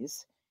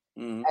frenemies,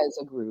 as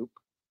a group.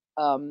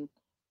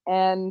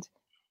 And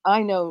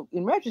I know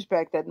in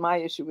retrospect that my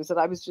issue was that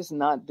I was just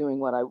not doing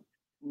what I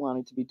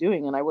wanted to be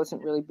doing, and I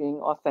wasn't really being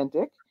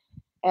authentic.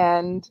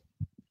 And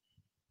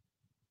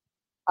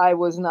I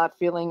was not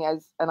feeling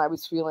and I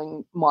was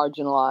feeling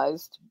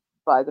marginalized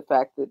by the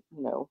fact that,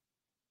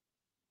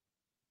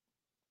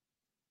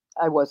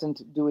 I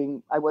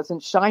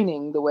wasn't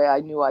shining the way I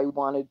knew I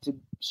wanted to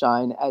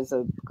shine as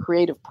a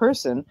creative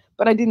person,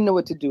 but I didn't know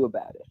what to do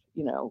about it,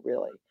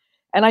 really.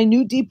 And I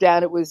knew deep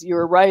down it was,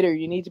 you're a writer,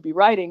 you need to be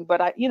writing,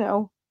 but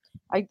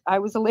I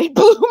was a late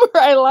bloomer.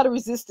 I had a lot of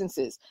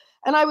resistances.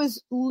 And I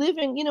was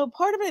living,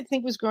 part of it I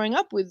think was growing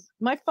up with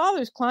my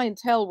father's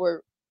clientele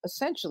were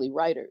essentially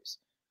writers.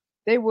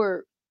 They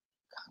were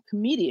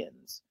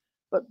comedians,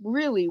 but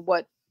really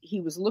what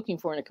he was looking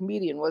for in a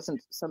comedian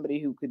wasn't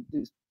somebody who could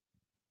do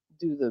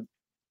the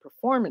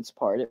performance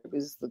part. It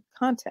was the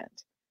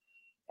content.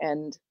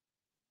 And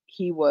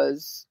these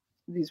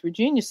were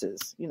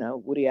geniuses,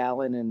 Woody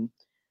Allen and,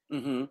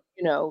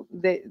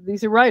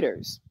 these are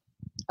writers.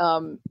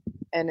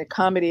 And a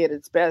comedy at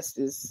its best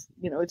is,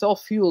 it's all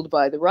fueled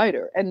by the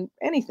writer. And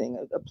anything,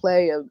 a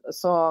play, a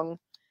song,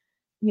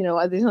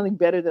 there's nothing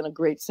better than a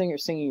great singer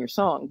singing your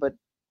song, but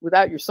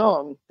without your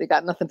song, they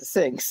got nothing to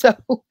sing. So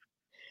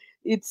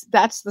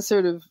that's the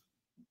sort of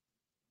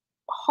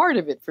heart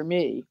of it for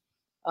me.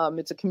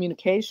 It's a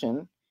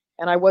communication,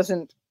 and I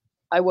wasn't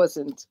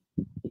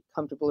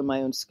comfortable in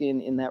my own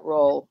skin in that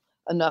role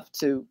enough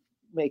to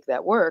make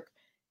that work.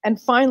 And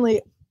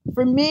finally,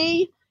 for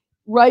me,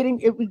 writing,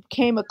 it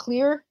became a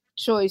clear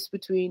choice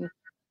between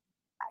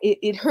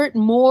it hurt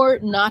more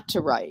not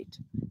to write.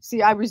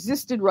 See, I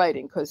resisted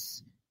writing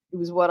because it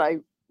was what I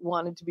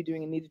wanted to be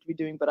doing and needed to be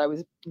doing, but I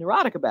was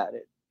neurotic about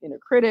it. Inner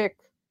critic,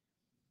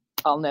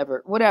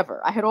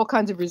 whatever. I had all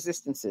kinds of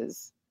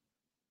resistances.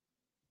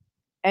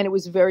 And it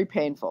was very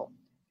painful.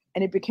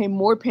 And it became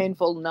more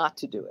painful not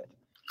to do it.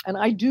 And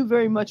I do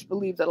very much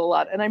believe that a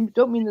lot. And I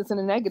don't mean this in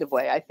a negative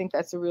way. I think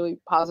that's a really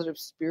positive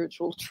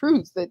spiritual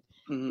truth, that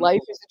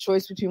life is a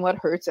choice between what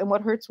hurts and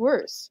what hurts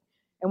worse.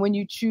 And when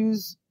you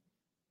choose,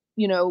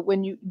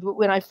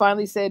 when I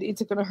finally said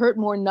it's going to hurt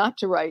more not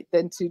to write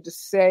than to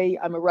just say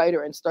I'm a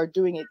writer and start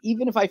doing it,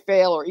 even if I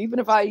fail or even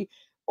if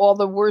all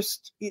the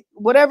worst,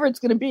 whatever it's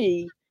going to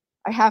be,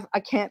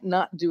 I can't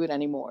not do it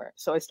anymore.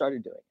 So I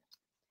started doing it.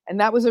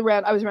 And I was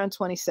around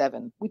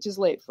 27, which is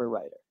late for a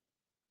writer.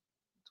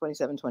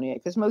 27, 28,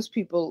 because most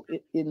people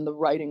in the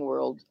writing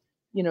world,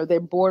 they're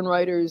born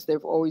writers.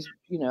 They've always,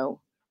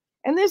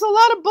 and there's a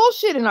lot of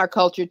bullshit in our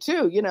culture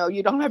too. You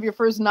don't have your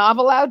first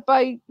novel out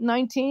by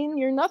 19,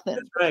 you're nothing.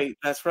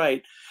 That's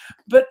right.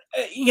 But,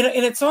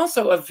 and it's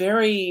also a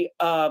very,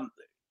 a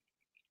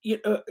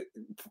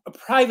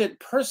private,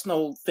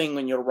 personal thing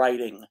when you're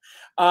writing.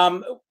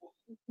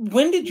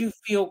 When did you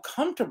feel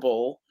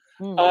comfortable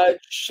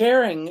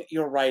sharing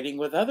your writing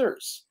with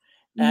others?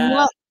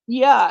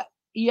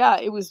 Yeah,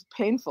 it was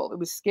painful. It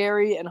was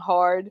scary and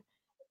hard.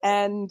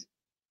 And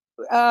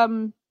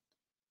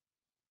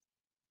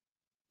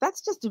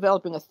that's just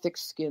developing a thick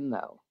skin,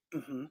 though.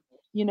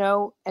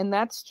 And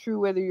that's true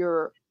whether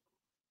you're,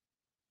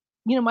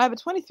 I have a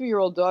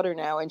 23-year-old daughter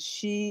now, and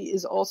she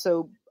is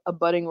also a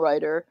budding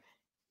writer,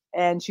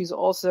 and she's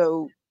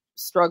also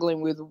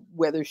struggling with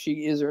whether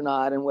she is or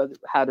not, and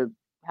how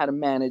to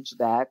manage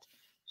that.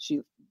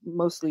 She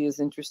mostly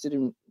is interested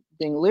in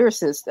being a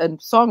lyricist and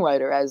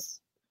songwriter,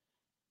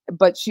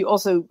 but she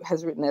also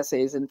has written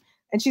essays, and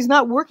she's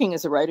not working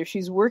as a writer.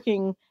 She's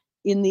working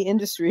in the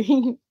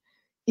industry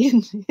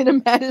in a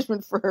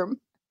management firm.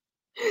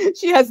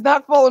 She has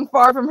not fallen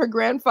far from her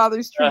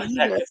grandfather's tree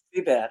either. I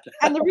see that.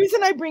 And the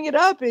reason I bring it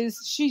up is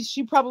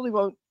she probably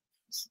won't,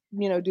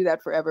 do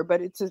that forever,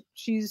 but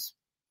she's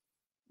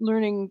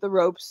learning the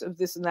ropes of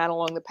this and that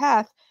along the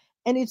path.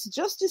 And it's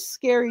just as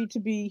scary to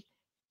be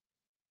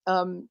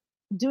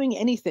doing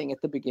anything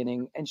at the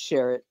beginning and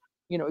share it,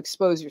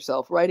 expose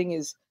yourself. Writing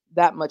is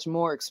that much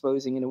more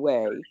exposing in a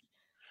way.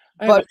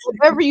 But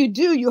whatever you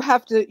do, you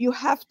have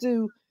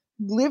to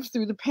live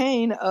through the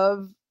pain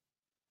of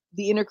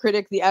the inner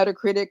critic, the outer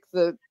critic,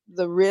 the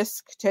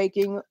risk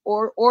taking,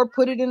 or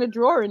put it in a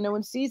drawer and no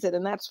one sees it,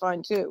 and that's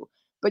fine too.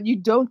 But you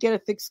don't get a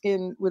thick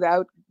skin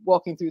without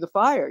walking through the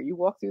fire. You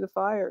walk through the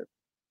fire.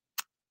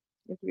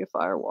 You have to be a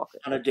fire walker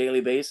on a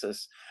daily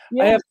basis.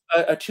 Yeah. I have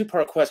a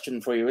two-part question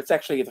for you. It's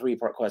actually a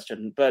three-part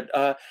question, but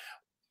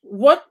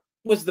what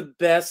was the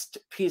best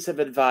piece of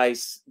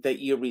advice that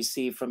you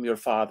received from your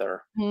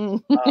father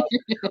in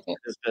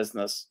this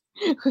business?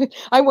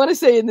 I want to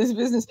say in this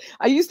business,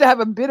 I used to have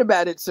a bit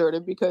about it, sort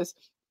of, because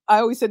I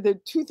always said there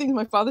are two things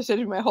my father said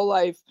to me my whole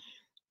life,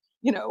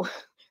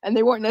 and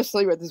they weren't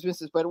necessarily about this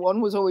business, but one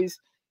was always,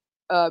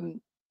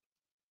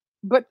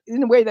 but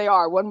in a way they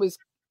are. One was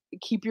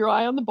keep your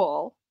eye on the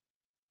ball,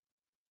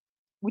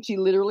 which he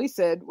literally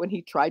said when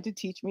he tried to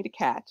teach me to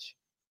catch,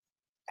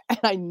 and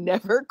I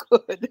never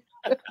could.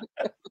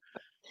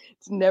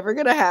 It's never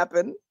going to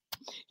happen.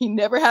 He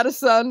never had a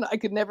son. I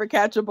could never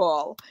catch a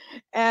ball.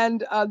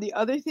 And the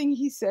other thing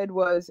he said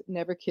was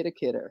never kid a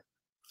kidder.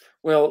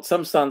 Well,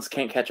 some sons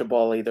can't catch a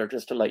ball either,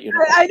 just to let you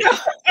know. I know.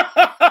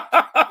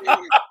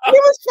 He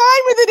was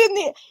fine with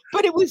it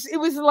but it was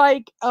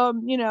like,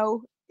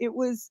 it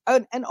was,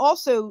 and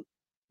also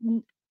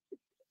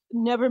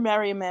never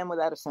marry a man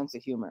without a sense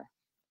of humor,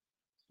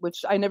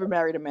 which I never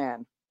married a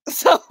man.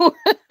 So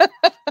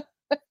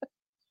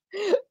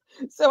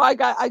so I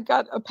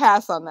got a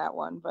pass on that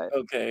one, but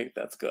Okay,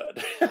 that's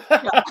good.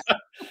 yeah.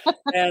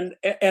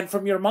 And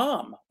from your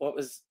mom, what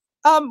was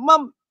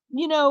Mom,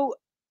 you know,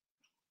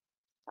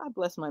 God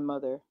bless my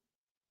mother.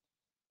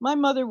 My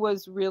mother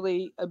was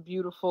really a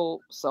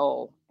beautiful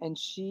soul, and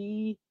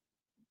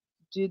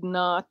did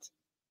not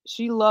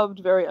she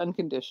loved very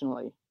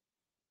unconditionally.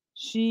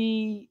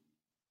 She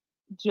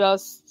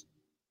just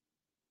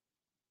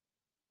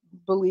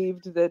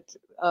believed that,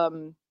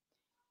 um,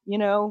 you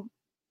know,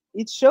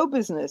 it's show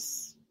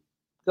business.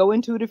 Go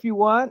into it if you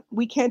want.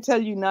 We can't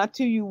tell you not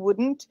to. You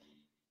wouldn't.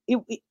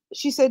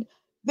 She said,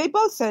 they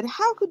both said,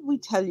 how could we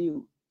tell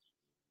you?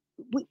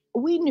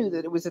 We knew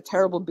that it was a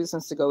terrible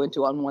business to go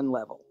into on one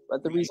level,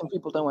 but the reason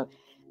people don't want,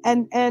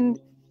 and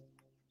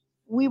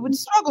we would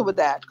struggle with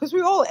that because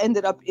we all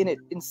ended up in it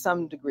in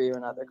some degree or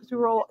another because we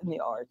were all in the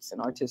arts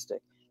and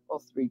artistic, all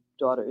three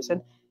daughters.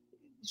 And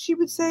she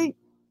would say,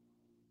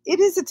 it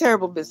is a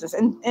terrible business.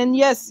 And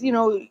yes,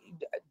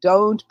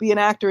 don't be an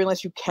actor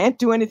unless you can't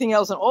do anything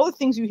else. And all the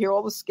things you hear,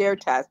 all the scare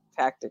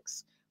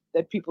tactics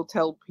that people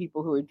tell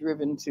people who are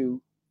driven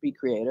to be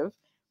creative.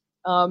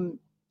 Um,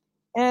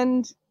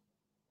 and,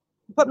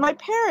 but my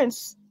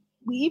parents,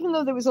 even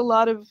though there was a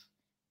lot of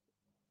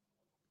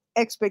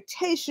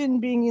expectation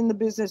being in the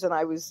business, and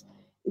it was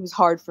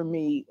hard for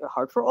me,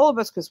 hard for all of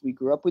us, because we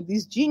grew up with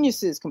these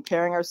geniuses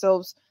comparing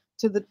ourselves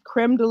to the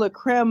creme de la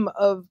creme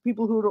of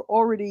people who had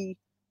already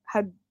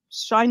had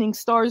shining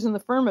stars in the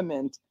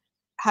firmament.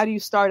 How do you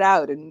start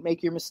out and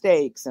make your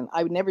mistakes? And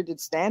I never did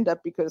stand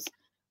up because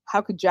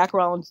how could Jack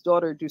Rollins'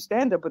 daughter do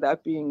stand up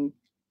without being,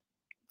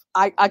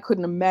 I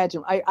couldn't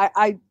imagine.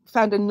 I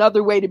found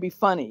another way to be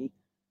funny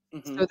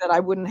so that I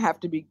wouldn't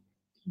have to be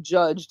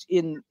judged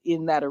in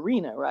that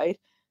arena, right?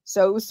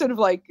 So it was sort of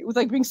like, it was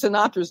like being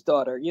Sinatra's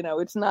daughter.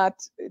 It's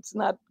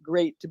not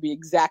great to be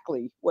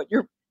exactly what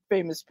your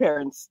famous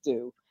parents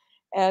do,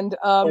 and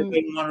or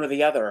being one or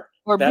the other?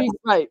 or That's being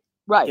right,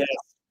 yes.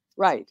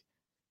 right.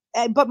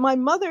 But my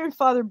mother and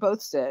father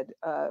both said,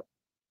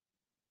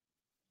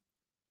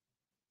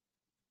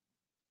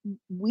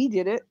 we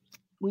did it.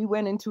 We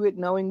went into it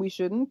knowing we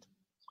shouldn't.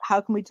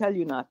 How can we tell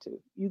you not to?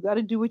 You got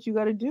to do what you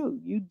got to do.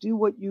 You do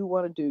what you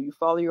want to do. You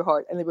follow your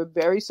heart. And they were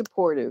very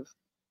supportive,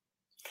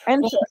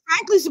 and Well,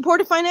 frankly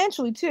supportive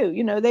financially too.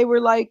 They were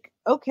like,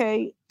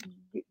 okay,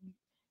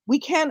 we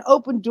can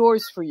open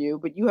doors for you,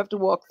 but you have to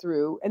walk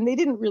through. And they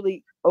didn't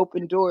really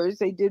open doors.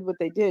 They did what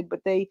they did,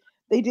 but they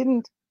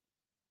didn't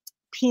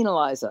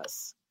penalize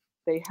us.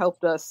 They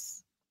helped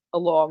us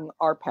along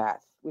our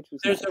path, which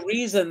was there's nice. a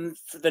reason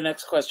for the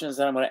next questions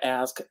that I'm going to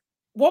ask.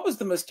 What was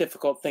the most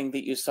difficult thing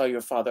that you saw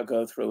your father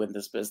go through in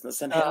this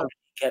business, and how did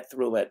he get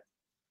through it?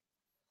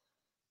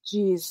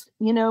 Geez,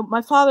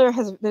 my father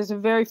there's a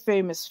very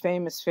famous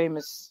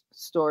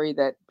story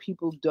that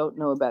people don't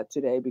know about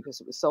today because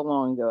it was so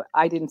long ago.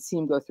 I didn't see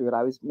him go through it.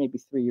 I was maybe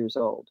 3 years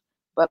old,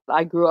 but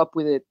I grew up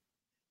with it,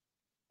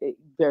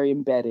 very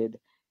embedded.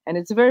 And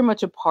it's very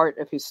much a part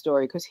of his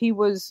story because he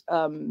was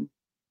Harry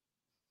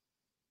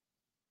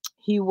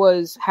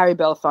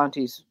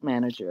Belafonte's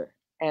manager,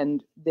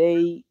 and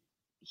they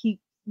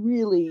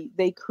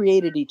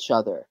created each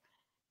other.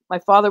 My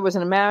father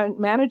wasn't a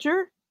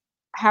manager.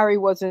 Harry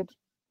wasn't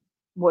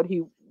what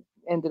he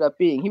ended up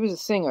being. He was a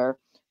singer,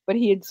 but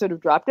he had sort of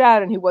dropped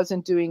out, and he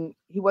wasn't the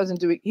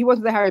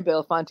Harry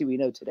Belafonte we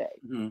know today.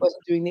 Mm-hmm. He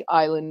wasn't doing the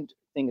island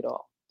thing at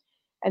all.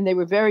 And they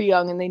were very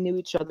young, and they knew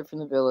each other from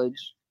the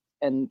village,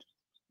 and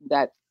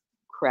that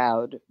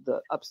crowd, the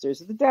upstairs,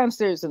 the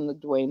downstairs, and the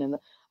Dwayne, and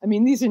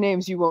these are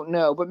names you won't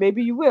know, but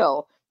maybe you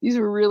will. These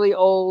are really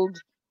old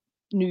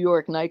New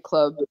York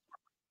nightclub,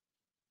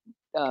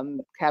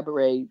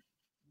 cabaret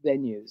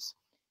venues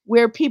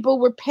where people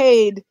were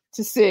paid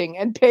to sing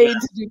and paid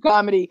to do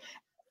comedy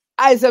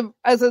as a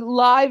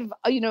live,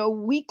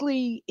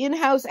 weekly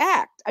in-house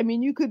act.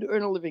 You could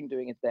earn a living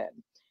doing it then,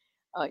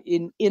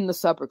 in the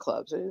supper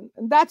clubs, and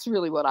that's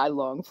really what I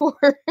long for.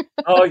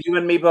 Oh, you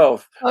and me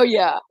both. Oh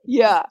yeah,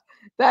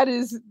 that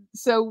is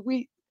so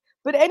we.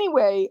 But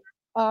anyway,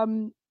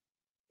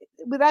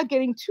 without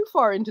getting too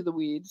far into the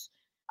weeds,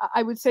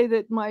 I would say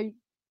that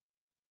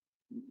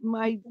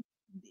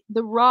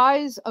the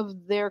rise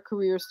of their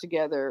careers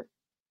together,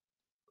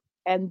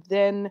 and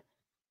then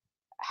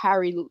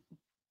Harry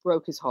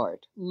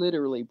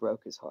literally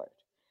broke his heart.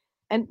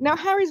 And now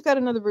Harry's got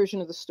another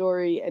version of the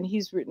story, and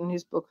he's written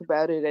his book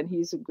about it, and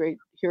he's a great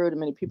hero to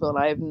many people, and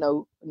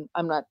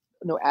I'm not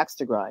no axe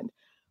to grind.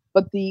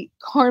 But the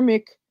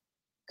karmic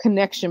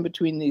connection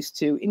between these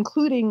two,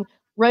 including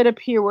right up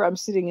here where I'm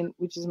sitting in,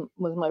 which was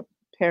my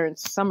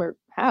parents' summer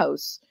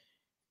house,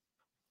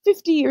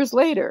 50 years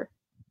later,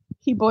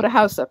 he bought a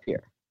house up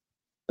here.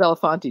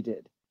 Belafonte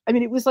did.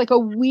 It was like a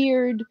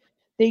weird,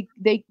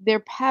 their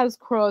paths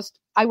crossed.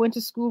 I went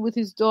to school with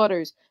his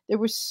daughters. There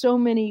were so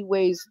many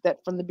ways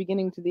that from the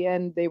beginning to the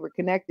end they were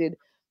connected,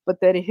 but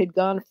that it had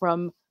gone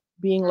from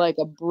being like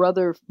a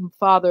brother,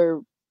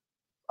 father,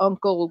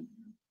 uncle,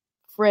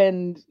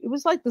 friend. It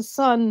was like the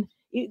son.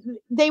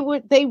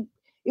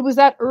 it was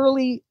that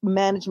early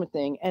management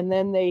thing. And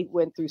then they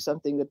went through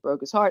something that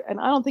broke his heart. And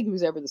I don't think he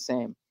was ever the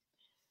same.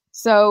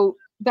 So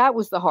that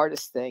was the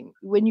hardest thing.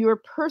 When you're a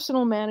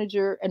personal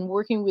manager and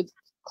working with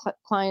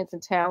clients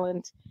and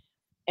talent,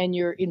 and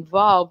you're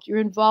involved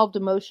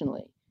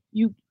emotionally.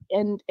 You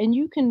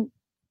can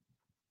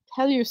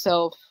tell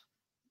yourself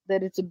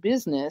that it's a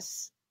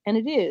business, and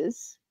it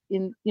is,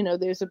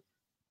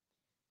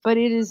 but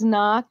it is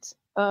not,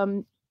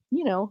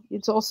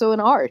 it's also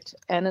an art,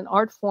 and an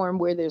art form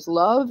where there's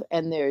love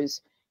and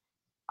there's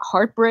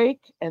heartbreak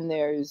and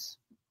there's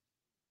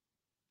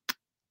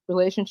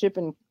relationship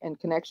and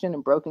connection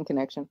and broken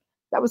connection.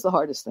 That was the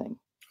hardest thing.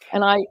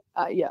 And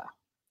yeah.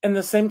 And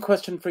the same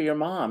question for your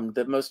mom,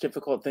 the most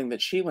difficult thing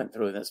that she went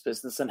through in this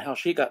business and how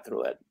she got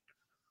through it.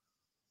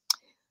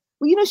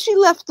 Well, she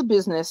left the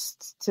business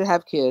to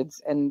have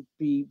kids and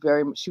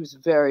she was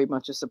very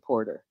much a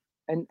supporter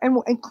and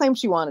claimed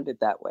she wanted it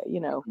that way,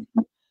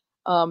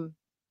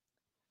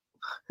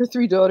 her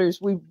 3 daughters,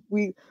 we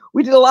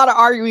did a lot of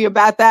arguing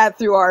about that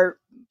through our,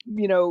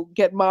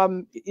 get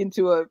mom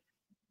into a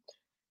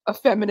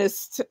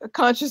feminist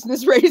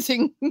consciousness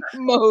raising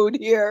mode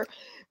here.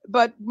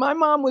 But my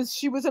mom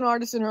she was an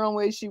artist in her own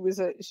way. She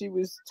was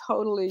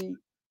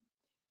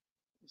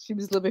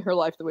living her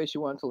life the way she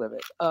wanted to live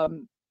it,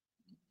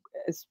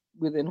 as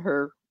within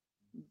her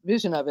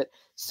vision of it.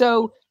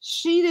 So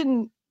she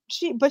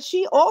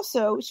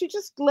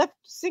just left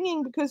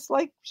singing because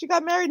she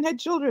got married and had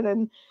children.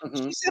 And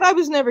she said, I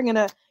was never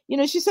gonna,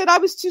 she said I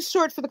was too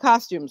short for the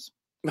costumes.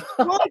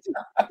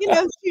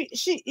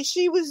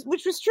 She was,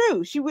 which was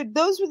true.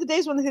 Those were the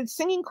days when they had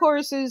singing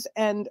choruses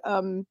and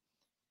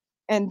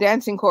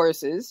dancing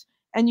choruses,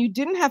 and you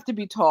didn't have to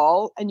be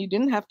tall and you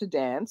didn't have to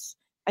dance,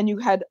 and you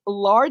had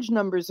large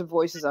numbers of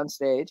voices on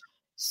stage.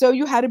 So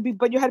you had to be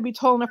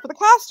tall enough for the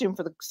costume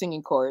for the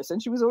singing chorus.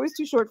 And she was always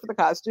too short for the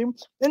costume.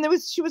 And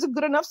she was a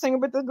good enough singer,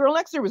 but the girl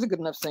next to her was a good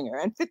enough singer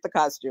and fit the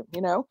costume,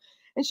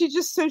 And she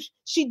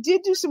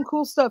did do some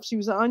cool stuff. She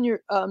was on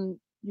your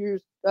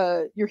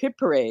hit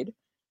parade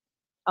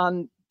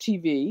on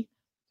TV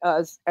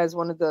as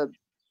one of the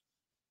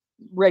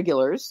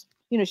regulars.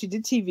 She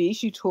did TV,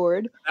 she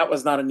toured. That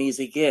was not an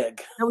easy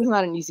gig.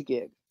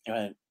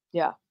 Right.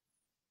 Yeah.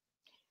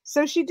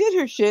 So she did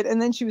her shit, and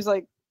then she was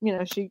like,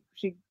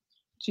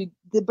 she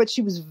did, but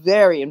she was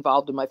very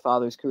involved in my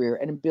father's career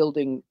and in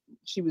building.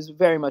 She was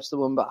very much the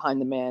woman behind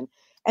the man.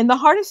 And the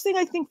hardest thing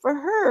I think for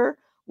her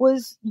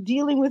was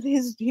dealing with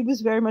he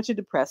was very much a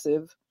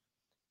depressive,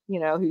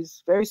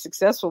 he's very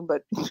successful,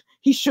 but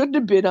he shouldn't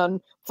have been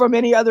in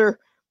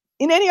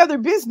any other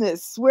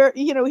business where,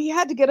 he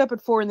had to get up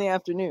at 4 p.m.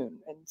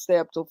 and stay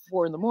up till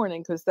 4 a.m.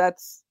 because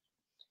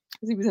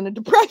he was in a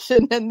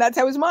depression, and that's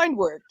how his mind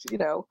worked,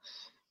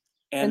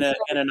 And a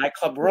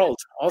nightclub world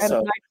also. And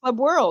a nightclub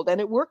world, and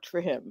it worked for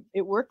him.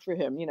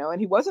 And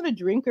he wasn't a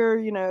drinker,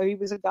 he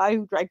was a guy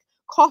who drank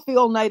coffee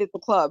all night at the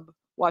club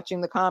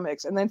watching the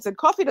comics, and then said,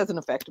 coffee doesn't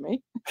affect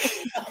me.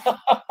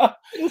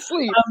 Didn't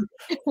sleep.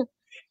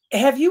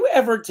 Have you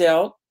ever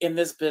dealt in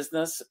this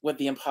business with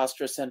the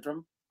imposter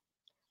syndrome?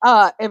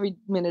 Every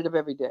minute of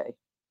every day.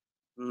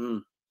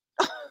 Mm.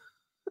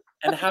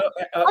 And how?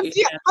 I'm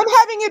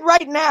having it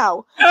right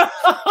now.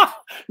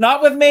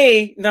 Not with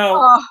me.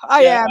 No.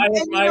 I am. And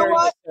you know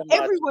what?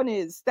 Everyone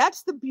is.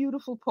 That's the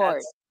beautiful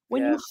part.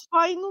 You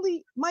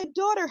finally, my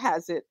daughter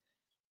has it.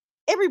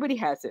 Everybody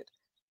has it.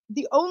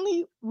 The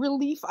only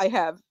relief I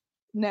have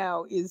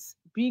now is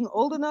being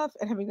old enough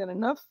and having done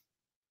enough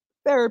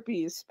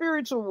therapy,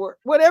 spiritual work,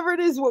 whatever it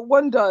is, what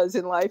one does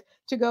in life,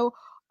 to go,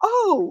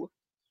 oh,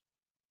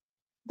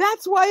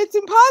 that's why it's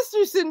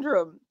imposter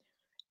syndrome.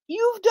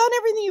 You've done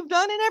everything you've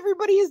done, and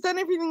everybody has done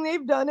everything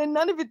they've done, and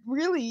none of it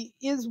really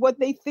is what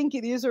they think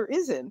it is or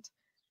isn't.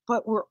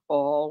 But we're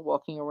all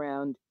walking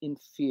around in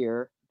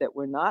fear that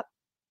we're not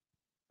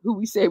who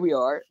we say we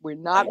are. We're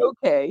not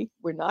okay.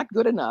 We're not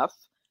good enough.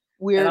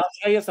 And I'll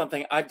tell you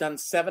something. I've done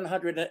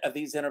 700 of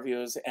these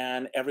interviews,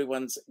 and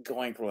everyone's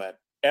going through it.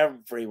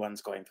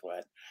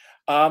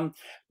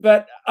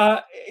 But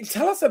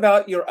tell us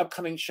about your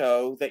upcoming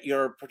show that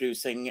you're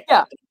producing,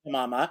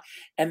 Mama.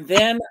 And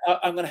then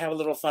I'm going to have a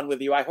little fun with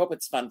you. I hope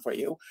it's fun for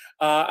you.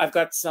 I've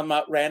got some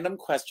random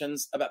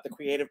questions about the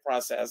creative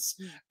process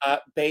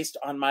based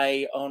on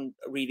my own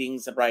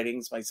readings and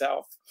writings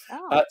myself.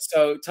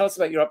 So tell us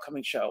about your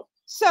upcoming show.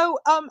 So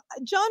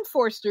John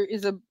Forster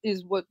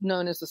is what's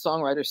known as a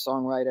songwriter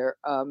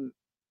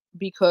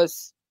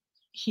because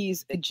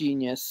he's a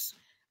genius.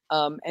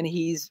 And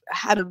he's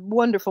had a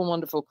wonderful,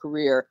 wonderful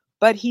career,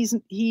 but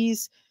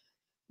he's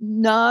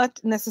not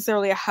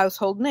necessarily a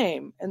household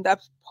name. And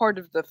that's part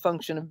of the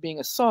function of being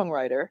a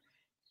songwriter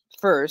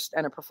first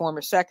and a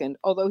performer second,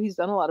 although he's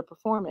done a lot of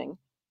performing,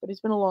 but it's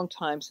been a long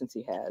time since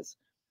he has.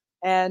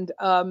 And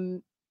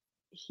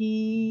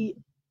he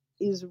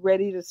is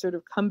ready to sort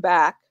of come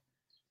back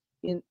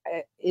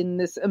in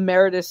this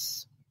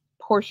emeritus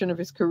portion of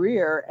his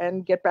career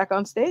and get back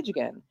on stage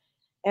again.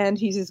 And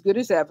he's as good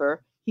as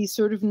ever. He's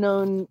sort of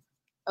known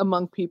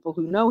among people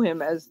who know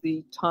him as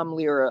the Tom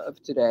Lehrer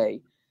of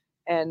today.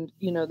 And,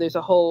 there's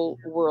a whole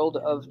world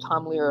of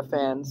Tom Lehrer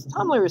fans.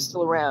 Tom Lehrer is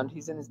still around.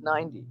 He's in his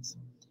 90s.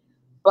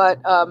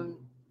 But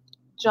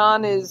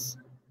John is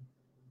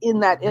in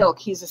that ilk.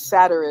 He's a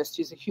satirist.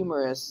 He's a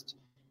humorist.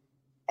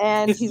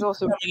 And Is he's he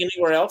also performing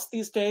anywhere else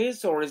these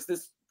days, or is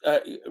this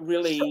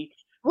really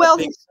well, a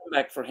big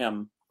comeback for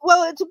him?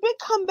 Well, it's a big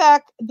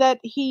comeback that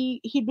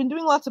he'd been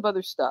doing lots of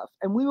other stuff.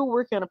 And we were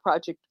working on a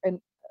project,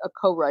 and a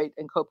co-write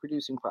and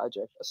co-producing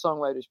project, a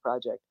songwriters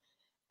project.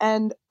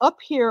 And up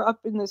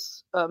in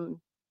this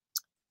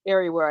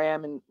area where I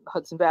am in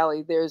Hudson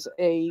Valley, there's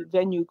a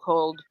venue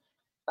called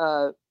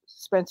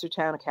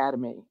Spencertown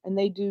Academy, and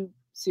they do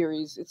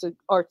series. It's an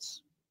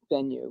arts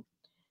venue,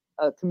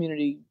 a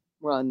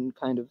community-run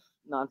kind of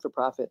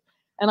non-for-profit.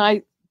 And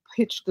I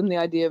pitched them the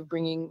idea of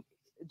bringing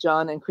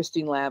John and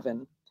Christine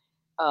Lavin,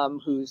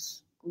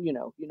 who's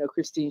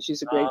Christine.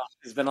 She's a great.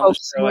 She's been on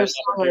the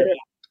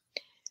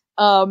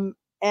show.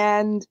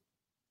 And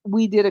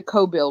we did a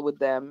co-bill with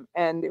them,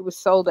 and it was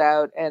sold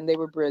out, and they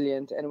were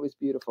brilliant, and it was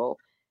beautiful.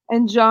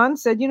 And John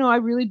said, I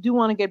really do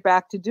want to get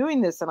back to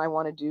doing this, and I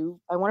want to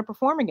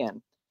perform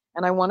again,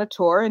 and I want to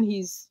tour. And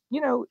he's,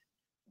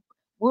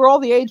 we're all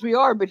the age we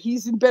are, but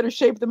he's in better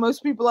shape than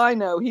most people I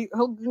know. He's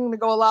going to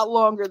go a lot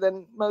longer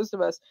than most of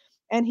us.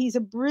 And he's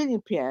a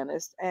brilliant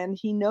pianist, and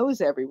he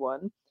knows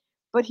everyone,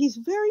 but he's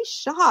very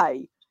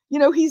shy.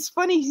 He's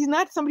funny. He's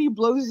not somebody who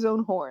blows his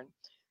own horn.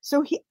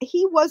 So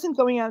he wasn't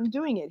going out and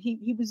doing it.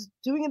 He was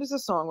doing it as a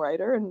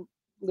songwriter and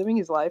living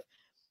his life.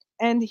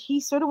 And he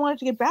sort of wanted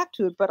to get back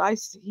to it. But I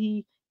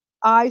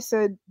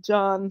said,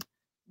 John,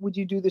 would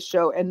you do the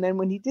show? And then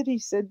when he did, he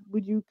said,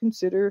 would you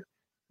consider,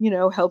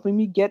 helping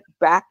me get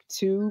back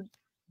to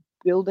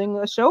building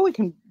a show we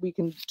can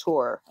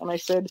tour? And I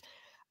said,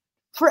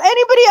 for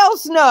anybody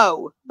else,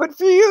 no. But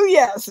for you,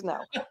 yes. No,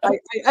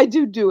 I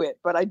do it.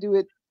 But I do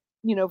it,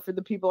 for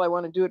the people I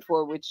want to do it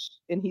for,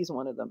 and he's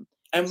one of them.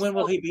 And when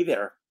will he be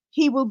there?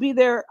 He will be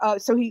there.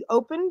 So he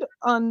opened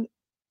on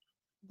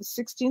the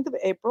 16th of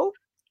April.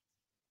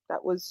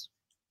 That was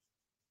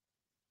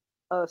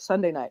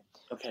Sunday night.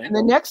 Okay. And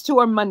the next two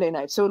are Monday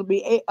night. So it'll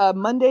be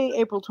Monday,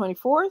 April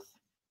 24th,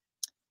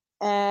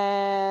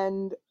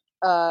 and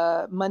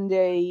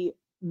Monday,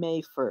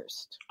 May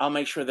 1st. I'll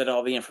make sure that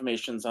all the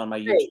information's on my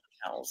YouTube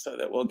channel so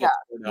that we'll get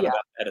about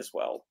that as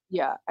well.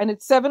 Yeah. And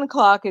it's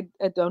 7:00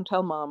 at Don't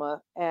Tell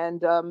Mama.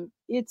 And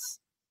it's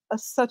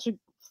such a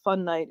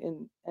fun night,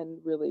 and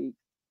really,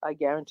 I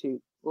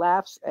guarantee,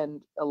 laughs and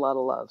a lot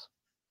of love.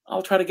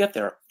 I'll try to get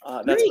there.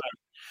 That's fine.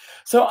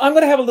 So I'm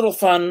going to have a little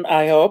fun,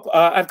 I hope.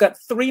 I've got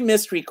 3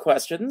 mystery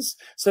questions.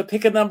 So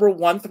pick a number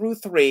 1 through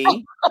 3.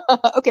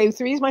 Okay,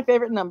 3 is my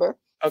favorite number.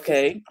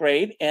 Okay,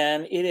 great.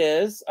 And it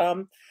is,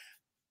 I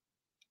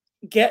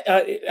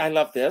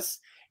love this.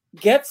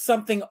 Get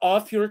something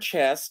off your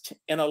chest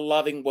in a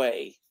loving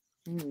way.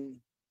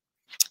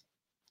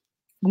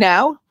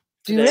 Now?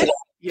 Do it?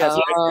 Yes.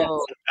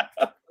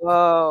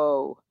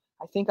 Oh,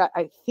 I think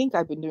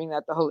I've been doing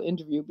that the whole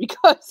interview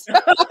because.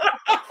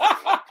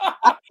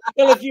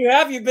 Well, if you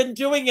have, you've been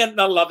doing it in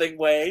a loving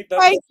way.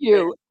 Thank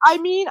you. I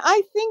mean,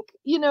 I think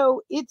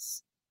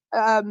it's.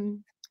 I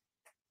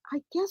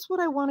guess what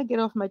I want to get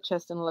off my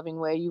chest in a loving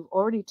way, you've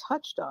already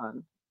touched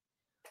on,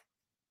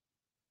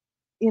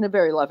 in a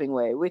very loving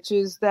way, which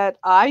is that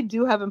I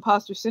do have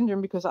imposter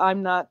syndrome because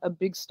I'm not a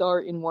big star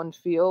in one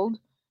field.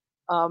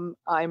 I'm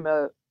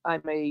a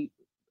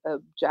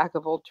jack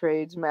of all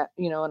trades, and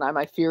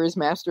my fear is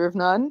master of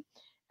none,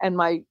 and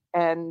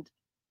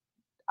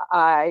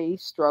I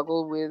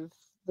struggle with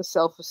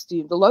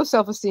the low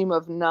self-esteem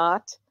of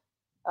not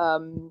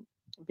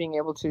being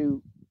able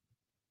to,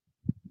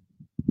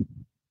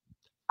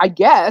 I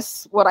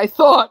guess, what I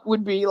thought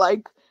would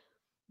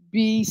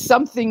be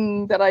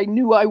something that I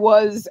knew I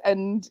was,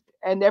 and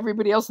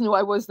everybody else knew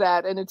I was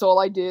that, and it's all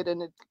I did,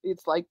 and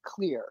it's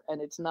clear,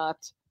 and it's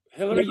not.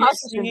 Hillary,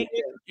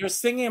 you're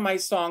singing my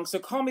song, so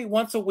call me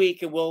once a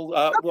week and we'll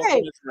right.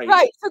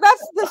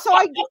 So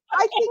I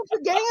think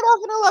getting it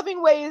off in a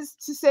loving way is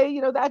to say,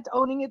 that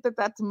owning it,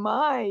 that's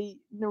my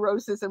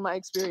neurosis and my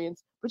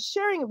experience, but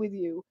sharing it with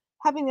you,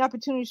 having the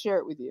opportunity to share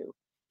it with you.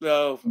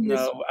 No,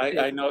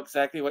 I know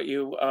exactly what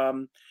you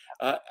I'm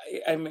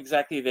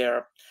exactly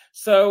there.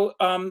 So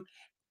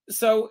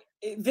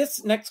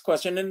this next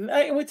question,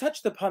 and we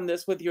touched upon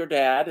this with your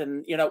dad,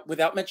 and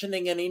without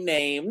mentioning any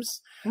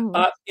names,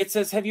 it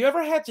says, have you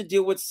ever had to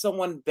deal with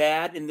someone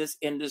bad in this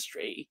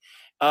industry?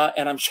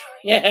 And I'm sure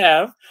you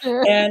have.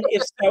 And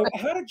if so,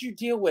 how did you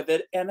deal with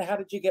it, and how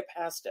did you get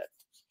past it?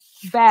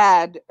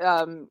 Bad.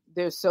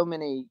 There's so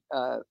many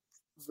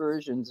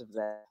versions of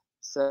that.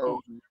 So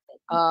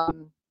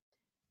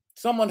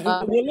someone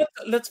who,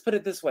 let's put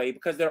it this way,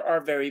 because there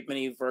are very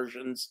many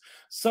versions.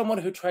 Someone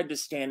who tried to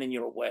stand in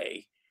your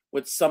way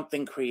with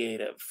something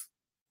creative.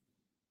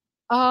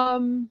 I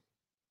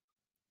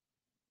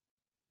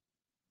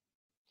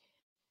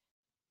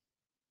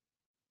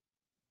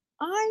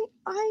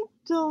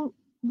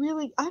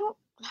don't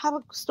have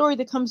a story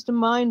that comes to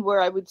mind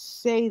where I would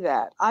say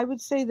that. I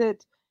would say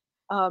that,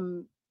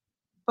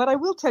 but I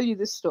will tell you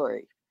this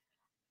story.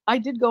 I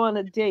did go on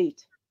a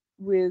date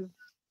with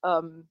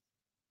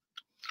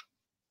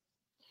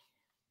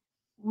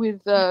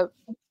with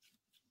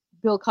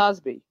Bill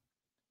Cosby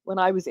when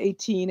I was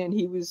 18 and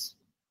he was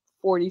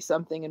 40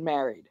 something and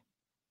married.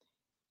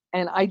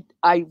 And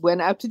I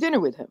went out to dinner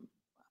with him,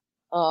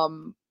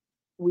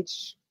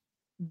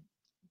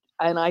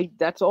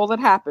 that's all that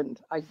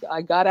happened.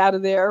 I got out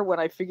of there when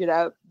I figured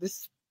out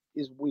this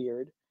is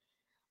weird.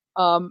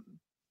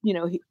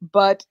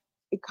 But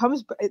it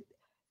comes,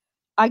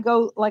 I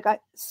go like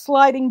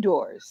sliding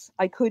doors.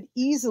 I could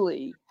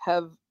easily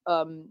have,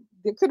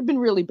 it could have been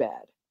really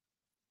bad.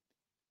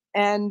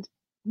 And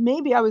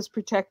maybe I was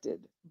protected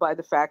by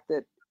the fact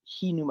that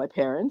he knew my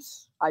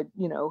parents. I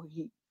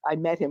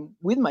met him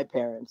with my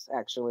parents,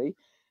 actually.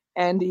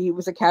 And he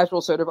was a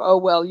casual sort of, oh,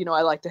 well,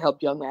 I like to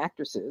help young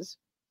actresses.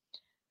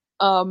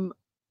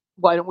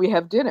 Why don't we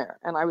have dinner?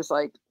 And I was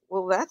like,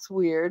 well, that's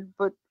weird,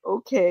 but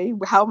okay.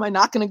 How am I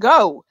not going to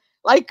go?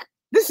 Like,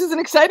 this is an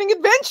exciting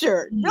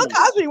adventure. Mm. Bill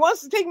Cosby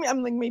wants to take me.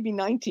 I'm like maybe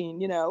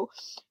 19,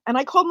 And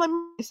I called my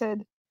mom. I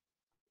said,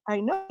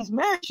 I know he's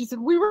married. She said,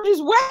 we were at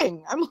his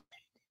wedding. I'm like,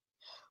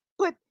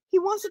 but he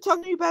wants to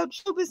talk to me about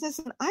show business.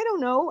 And I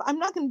don't know. I'm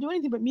not going to do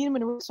anything but meet him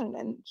in a restaurant.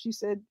 And she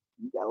said,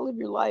 you got to live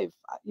your life.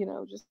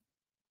 Just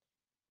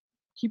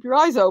keep your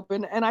eyes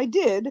open. And I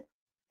did.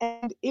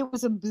 And it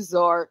was a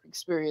bizarre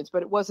experience,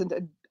 but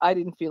I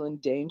didn't feel in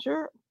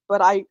danger,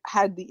 but I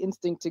had the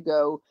instinct to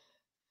go.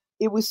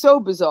 It was so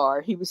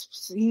bizarre. He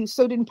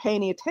so didn't pay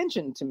any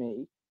attention to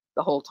me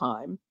the whole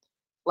time,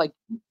 like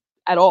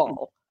at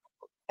all.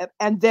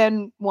 And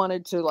then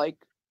wanted to like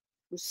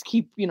just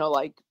keep,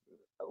 like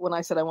when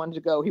I said I wanted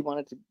to go, he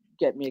wanted to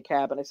get me a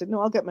cab. And I said,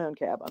 no, I'll get my own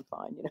cab. I'm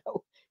fine.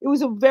 It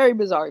was a very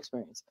bizarre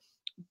experience.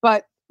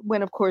 But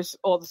when, of course,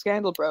 all the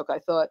scandal broke, I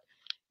thought,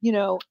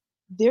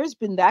 there's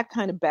been that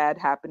kind of bad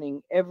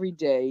happening every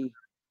day.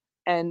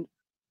 And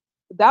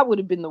that would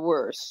have been the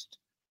worst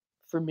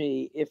for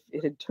me if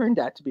it had turned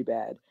out to be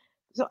bad.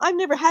 So I've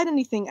never had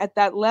anything at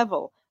that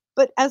level.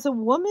 But as a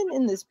woman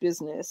in this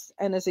business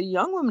and as a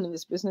young woman in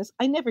this business,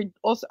 I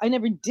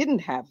never didn't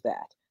have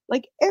that.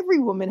 Like every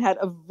woman had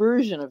a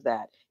version of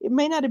that. It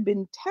may not have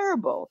been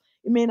terrible.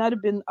 It may not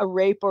have been a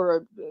rape or a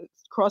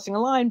crossing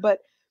a line, but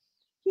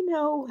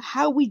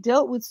how we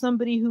dealt with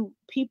somebody who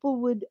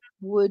people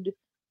would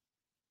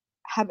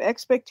have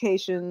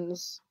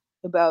expectations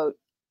about.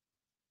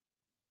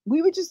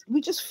 We just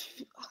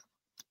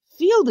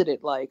fielded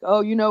it like,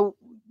 oh,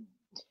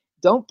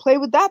 don't play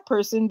with that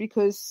person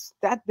because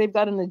that they've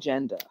got an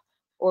agenda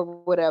or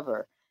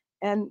whatever.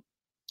 And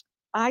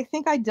I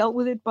think I dealt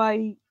with it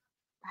by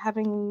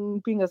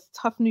being a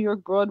tough New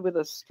York broad with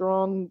a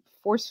strong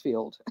force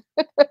field.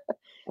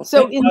 Well,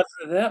 so thank God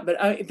for that.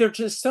 But there are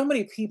just so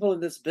many people in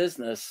this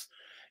business.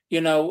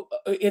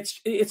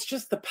 It's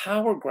just the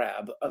power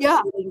grab of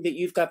feeling that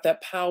you've got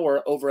that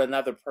power over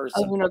another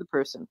person. Over another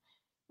person,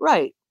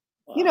 right?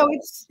 Wow.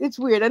 It's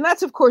weird, and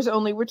that's of course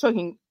only we're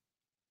talking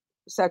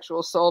sexual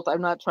assault.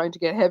 I'm not trying to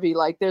get heavy.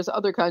 Like there's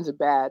other kinds of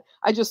bad.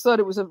 I just thought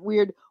it was a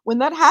weird when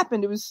that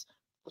happened. It was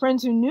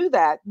friends who knew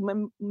that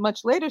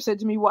much later said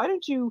to me, "Why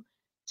don't you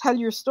tell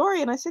your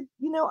story?" And I said,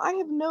 I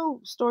have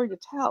no story to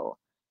tell.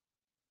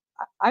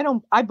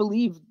 I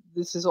believe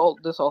this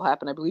all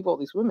happened. I believe all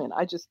these women.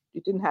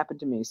 It didn't happen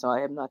to me, so I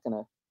am not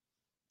gonna.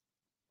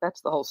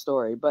 That's the whole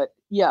story. But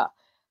yeah,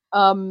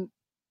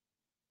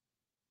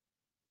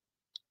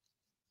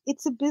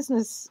 it's a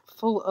business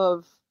full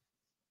of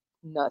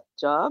nut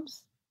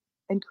jobs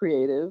and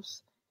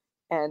creatives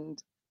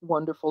and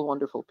wonderful,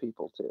 wonderful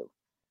people too.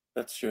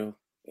 That's true.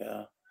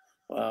 Yeah.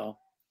 Wow.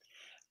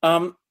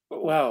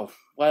 Wow.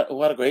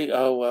 What a great.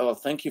 Oh well.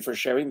 Thank you for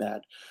sharing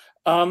that.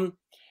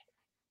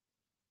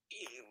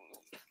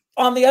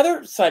 On the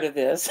other side of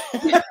this,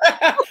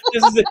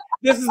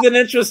 this is an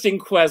interesting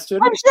question.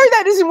 I'm sure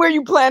that isn't where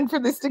you planned for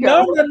this to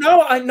go.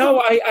 No. I know.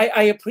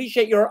 I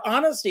appreciate your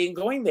honesty in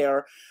going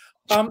there.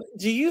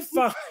 Do you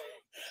find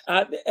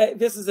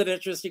this is an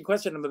interesting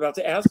question I'm about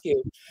to ask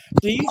you?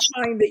 Do you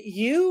find that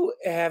you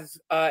have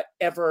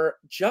ever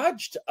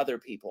judged other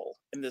people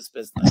in this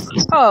business?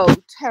 Oh,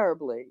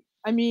 terribly.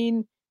 I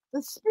mean,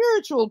 the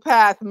spiritual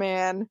path,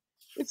 man,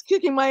 it's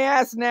kicking my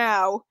ass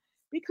now.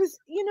 Because,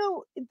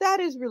 that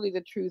is really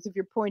the truth. If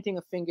you're pointing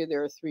a finger,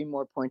 there are three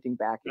more pointing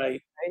back.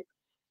 Right.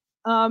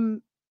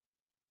 I'm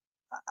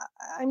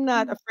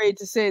not afraid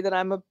to say that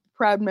I'm a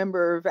proud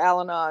member of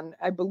Al-Anon.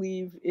 I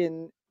believe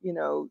in,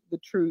 the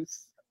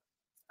truth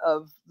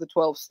of the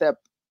 12-step,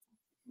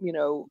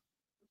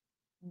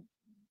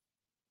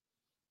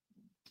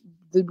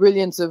 the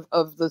brilliance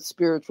of the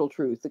spiritual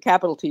truth, the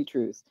capital T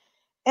truth.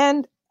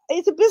 And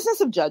it's a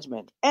business of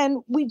judgment.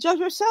 And we judge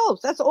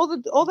ourselves. That's all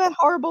that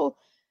horrible.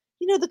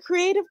 The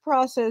creative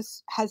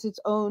process has its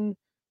own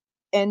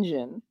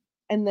engine,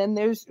 and then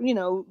there's,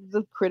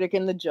 the critic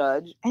and the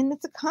judge, and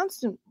it's a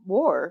constant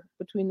war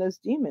between those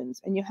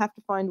demons, and you have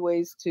to find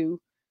ways to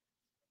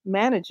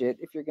manage it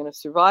if you're going to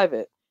survive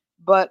it.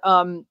 But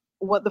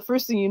what the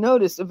first thing you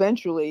notice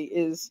eventually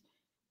is,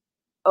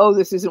 oh,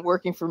 this isn't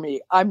working for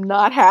me. I'm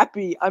not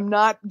happy. I'm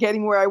not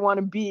getting where I want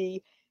to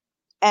be.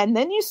 And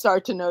then you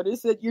start to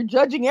notice that you're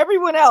judging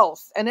everyone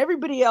else and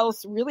everybody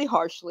else really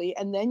harshly.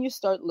 And then you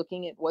start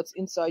looking at what's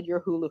inside your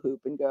hula hoop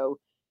and go,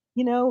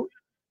 you know,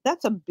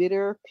 that's a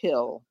bitter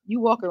pill. You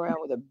walk around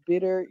with a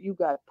bitter, you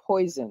got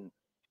poison.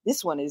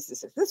 This one is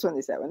this one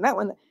is that one, that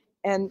one.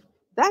 And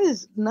that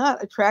is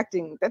not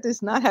attracting. That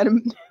is not how to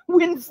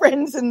win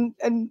friends and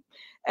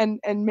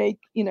make,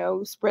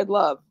 spread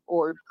love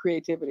or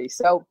creativity.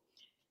 So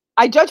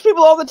I judge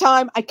people all the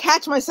time. I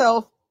catch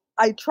myself.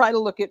 I try to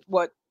look at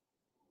what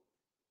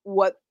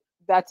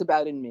that's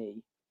about in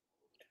me.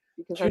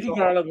 Because Judy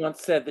Garland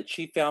once said that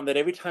she found that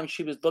every time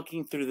she was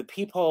looking through the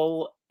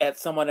peephole at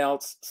someone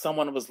else,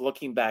 someone was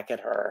looking back at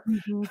her.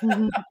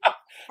 Mm-hmm.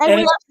 And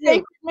we are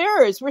sacred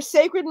mirrors. We're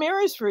sacred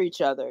mirrors for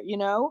each other,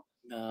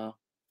 No.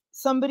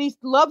 Somebody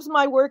loves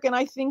my work and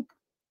I think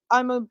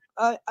I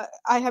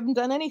haven't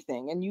done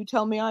anything. And you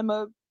tell me I'm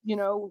a,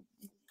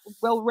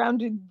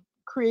 well-rounded,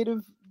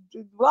 creative,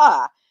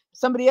 blah.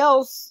 Somebody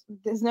else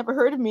has never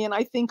heard of me and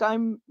I think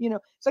I'm,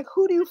 it's like,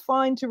 who do you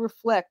find to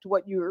reflect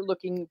what you're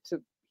looking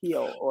to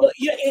heal? Well,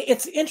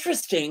 it's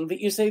interesting that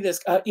you say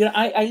this.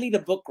 I lead a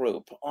book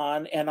group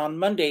on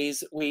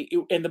Mondays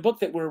and the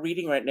book that we're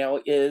reading right now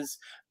is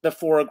The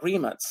Four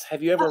Agreements.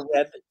 Have you ever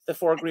read The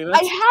Four Agreements?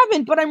 I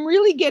haven't, but I'm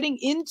really getting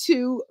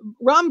into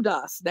Ram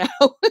Dass now.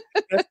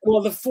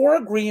 Well, The Four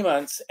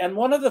Agreements, and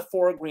one of the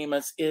four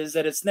agreements is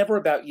that it's never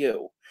about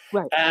you.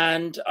 Right.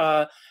 And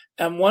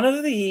one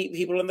of the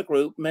people in the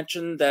group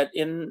mentioned that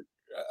in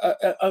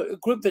a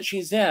group that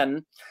she's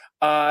in,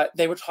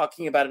 they were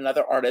talking about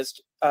another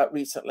artist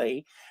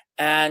recently,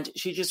 and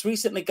she just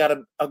recently got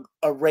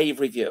a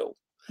rave review.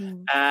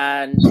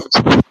 And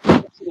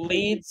who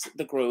leads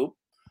the group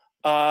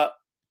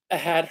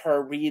had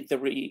her read the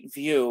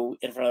review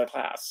in front of the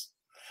class.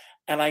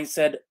 And I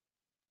said,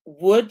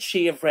 would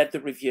she have read the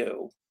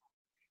review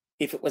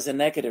if it was a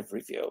negative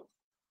review?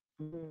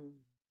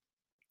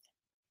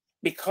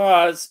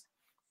 Because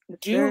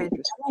and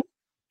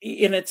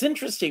it's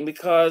interesting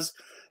because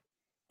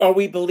are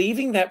we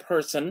believing that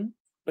person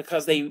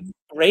because they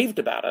raved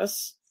about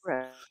us?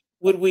 Right.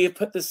 Would we have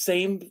put the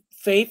same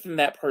faith in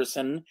that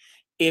person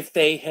if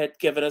they had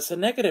given us a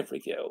negative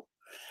review?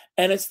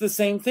 And it's the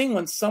same thing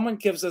when someone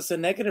gives us a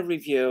negative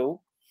review,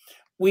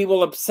 we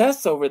will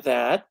obsess over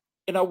that.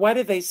 Why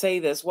did they say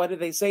this? Why did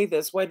they say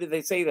this? Why did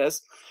they say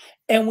this?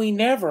 And we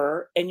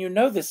never, and you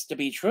know this to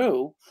be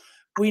true,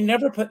 we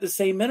never put the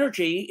same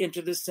energy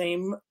into the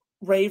same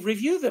rave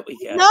review that we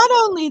get. Not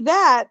only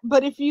that,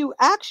 but if you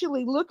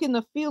actually look in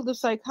the field of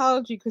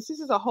psychology, because this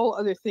is a whole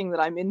other thing that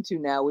I'm into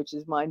now, which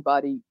is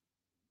mind-body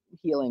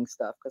healing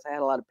stuff, because I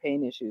had a lot of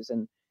pain issues,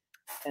 and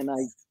I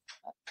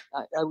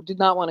did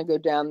not want to go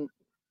down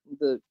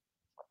the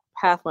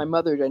path my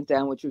mother went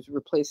down, which was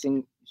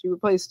she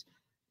replaced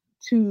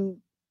 2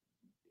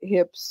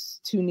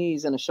 hips, 2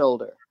 knees, and a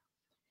shoulder.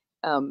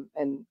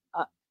 And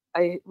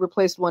I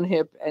replaced 1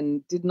 hip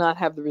and did not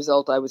have the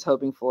result I was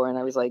hoping for. And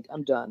I was like,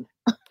 I'm done.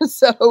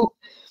 So,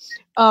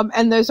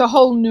 and there's a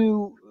whole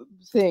new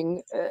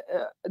thing,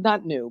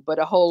 not new, but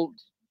a whole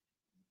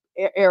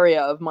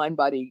area of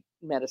mind-body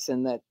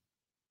medicine that,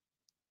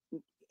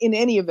 in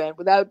any event,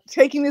 without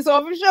taking this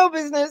off of show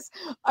business,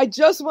 I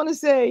just want to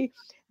say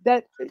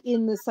that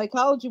in the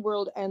psychology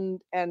world and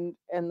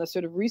the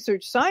sort of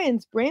research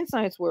science, brain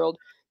science world,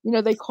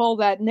 they call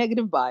that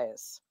negative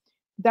bias.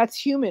 That's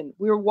human.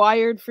 We're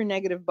wired for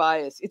negative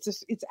bias.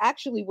 It's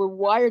actually, we're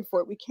wired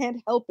for it. We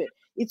can't help it.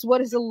 It's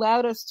what has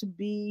allowed us to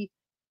be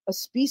a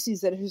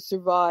species that has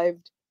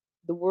survived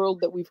the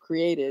world that we've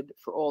created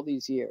for all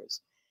these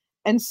years.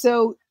 And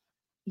so,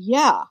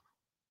 yeah.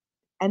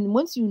 And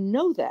once you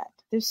know that,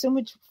 there's so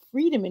much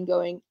freedom in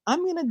going,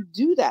 I'm going to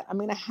do that. I'm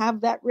going to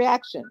have that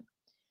reaction.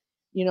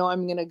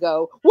 I'm going to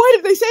go, why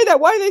did they say that?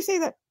 Why did they say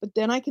that? But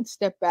then I can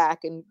step back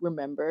and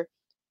remember,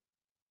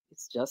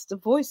 it's just a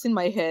voice in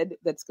my head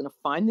that's going to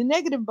find the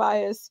negative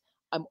bias.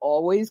 I'm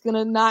always going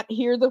to not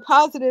hear the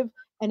positive,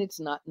 and it's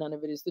not, none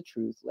of it is the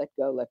truth. Let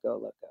go, let go,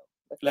 let go.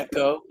 Let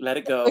go, let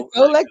it go. Let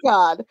go, let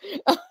God.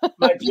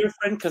 My dear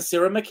friend,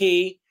 Kassira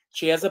McKee,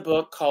 she has a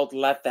book called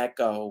Let That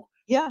Go.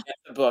 Yeah. Get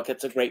the book.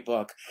 It's a great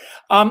book.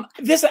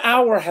 This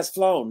hour has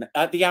flown.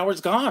 The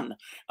hour's gone.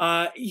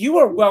 You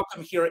are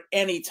welcome here at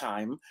any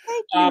time.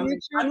 Thank you,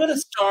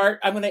 Richard.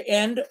 I'm going to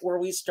end where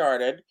we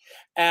started.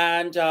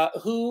 And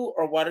who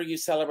or what are you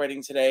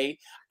celebrating today?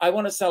 I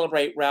want to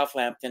celebrate Ralph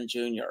Lampkin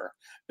Jr.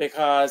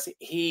 because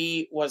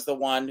he was the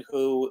one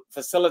who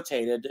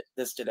facilitated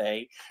this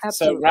today.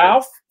 Absolutely. So,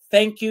 Ralph,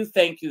 thank you,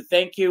 thank you,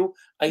 thank you.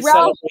 Ralph,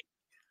 celebrate.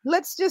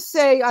 Let's just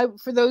say,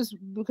 for those,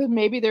 because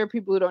maybe there are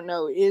people who don't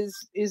know,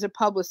 is a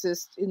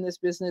publicist in this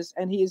business,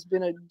 and he has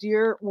been a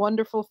dear,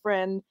 wonderful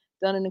friend,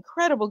 done an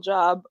incredible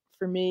job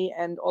for me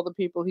and all the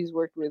people he's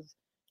worked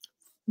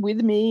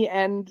with me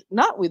and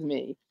not with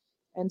me.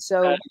 And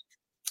so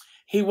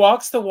He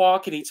walks the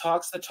walk and he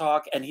talks the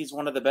talk, and he's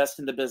one of the best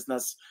in the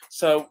business.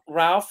 So,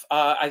 Ralph,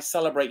 I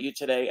celebrate you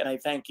today, and I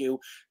thank you.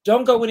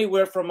 Don't go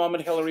anywhere for a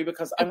moment, Hillary,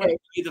 because I'm going to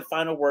give you the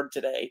final word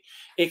today.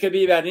 It could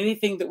be about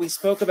anything that we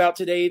spoke about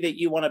today that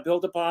you want to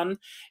build upon,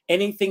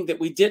 anything that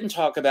we didn't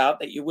talk about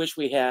that you wish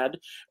we had,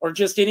 or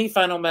just any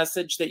final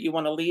message that you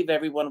want to leave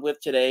everyone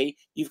with today.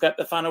 You've got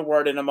the final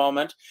word in a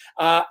moment.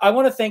 I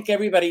want to thank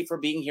everybody for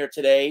being here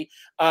today.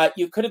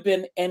 You could have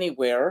been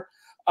anywhere.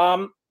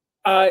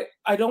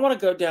 I don't want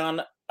to go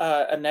down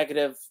a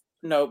negative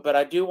note, but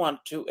I do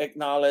want to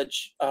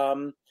acknowledge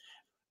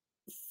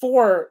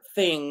 4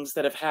 things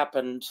that have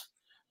happened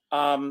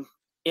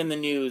in the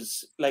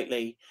news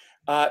lately.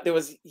 There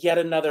was yet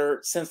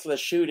another senseless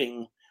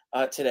shooting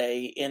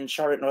today in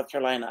Charlotte, North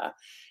Carolina.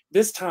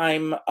 This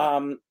time,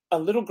 a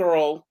little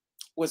girl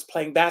was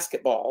playing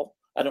basketball.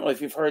 I don't know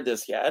if you've heard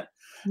this yet.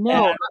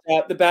 No.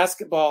 And the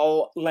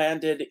basketball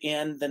landed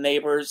in the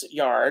neighbor's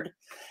yard,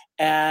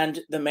 and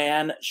the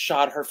man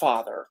shot her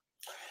father.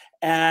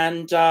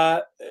 And,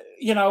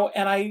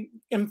 and I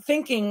am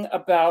thinking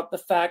about the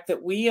fact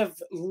that we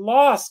have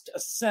lost a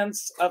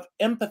sense of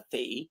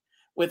empathy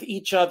with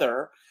each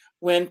other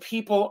when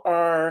people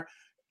are,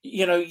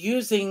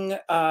 using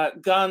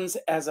guns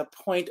as a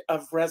point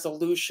of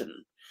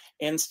resolution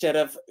instead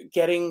of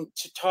getting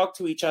to talk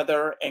to each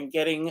other and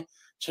getting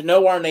to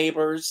know our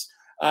neighbors.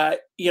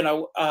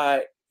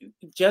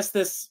 Just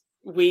this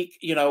week,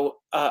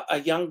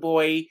 a young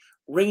boy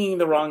ringing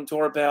the wrong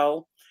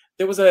doorbell.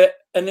 There was an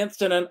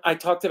incident, I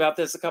talked about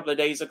this a couple of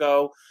days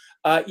ago,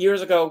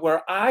 years ago,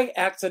 where I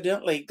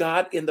accidentally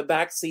got in the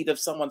back seat of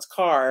someone's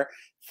car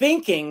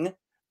thinking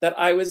that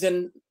I was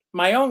in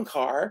my own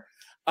car.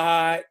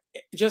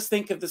 Just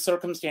think if the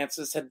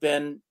circumstances had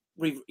been,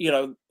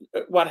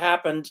 what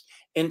happened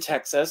in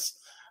Texas,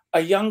 a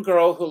young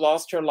girl who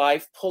lost her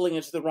life pulling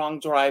into the wrong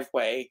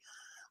driveway.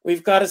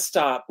 We've got to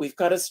stop. We've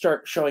got to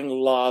start showing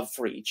love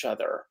for each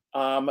other.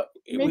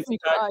 It makes me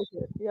cry.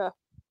 Yeah.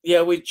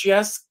 Yeah, we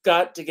just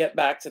got to get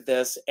back to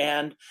this,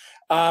 and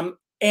don't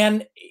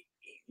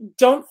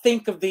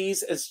think of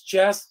these as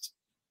just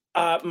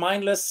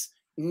mindless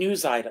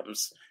news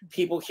items.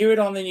 People hear it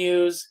on the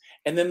news,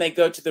 and then they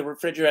go to the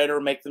refrigerator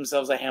and make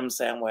themselves a ham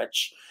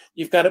sandwich.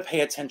 You've got to pay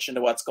attention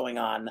to what's going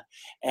on,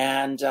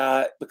 and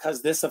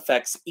because this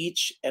affects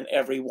each and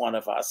every one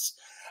of us.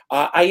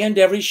 I end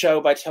every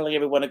show by telling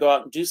everyone to go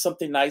out and do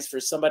something nice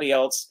for somebody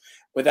else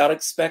without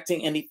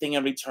expecting anything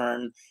in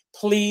return.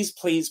 Please,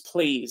 please,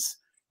 please.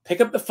 Pick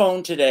up the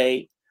phone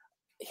today.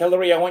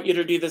 Hillary, I want you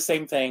to do the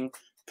same thing.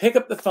 Pick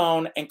up the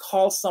phone and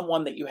call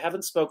someone that you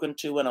haven't spoken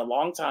to in a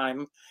long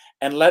time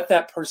and let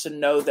that person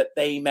know that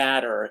they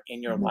matter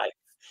in your life.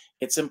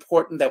 It's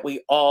important that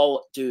we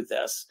all do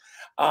this.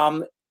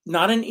 Not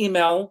an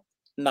email,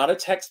 not a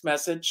text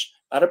message,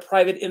 not a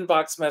private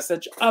inbox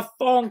message, a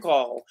phone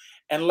call,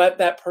 and let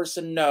that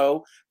person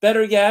know.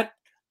 Better yet,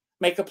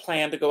 make a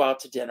plan to go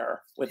out to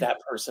dinner with that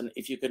person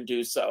if you can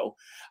do so.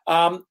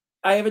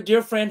 I have a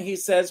dear friend, he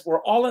says,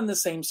 we're all in the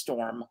same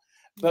storm,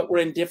 but we're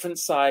in different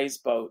size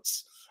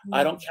boats.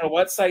 I don't care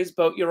what size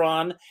boat you're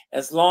on,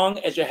 as long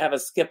as you have a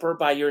skipper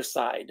by your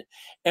side.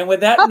 And with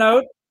that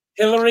note,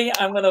 Hillary,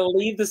 I'm going to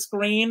leave the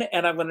screen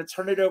and I'm going to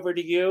turn it over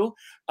to you.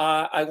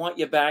 I want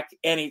you back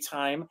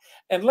anytime.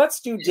 And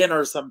let's do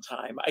dinner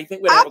sometime. I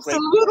think we'd have a great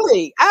time.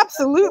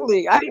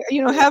 Absolutely.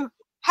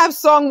 Have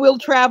song will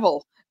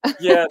travel.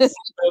 Yes,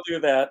 we'll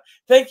do that.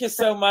 Thank you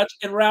so much.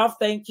 And Ralph,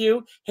 thank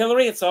you.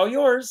 Hillary, it's all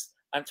yours.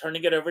 I'm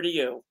turning it over to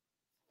you.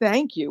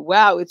 Thank you.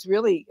 Wow,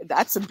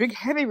 that's a big,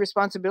 heavy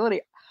responsibility.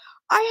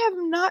 I have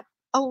not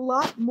a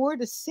lot more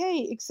to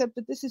say, except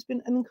that this has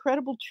been an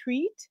incredible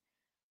treat.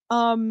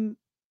 And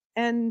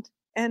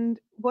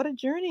what a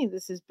journey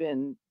this has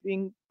been,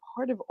 being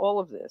part of all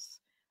of this.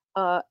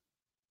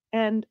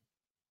 And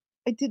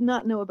I did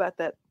not know about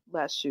that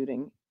last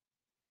shooting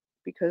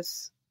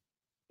because,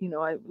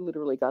 I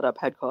literally got up,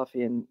 had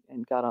coffee, and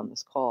got on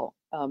this call.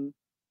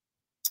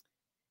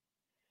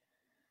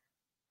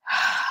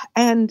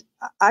 And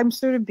I'm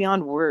sort of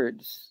beyond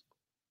words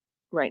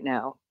right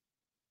now.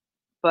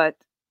 But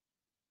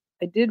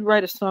I did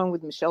write a song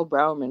with Michelle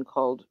Bowerman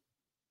called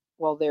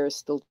While There Is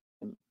Still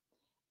Time.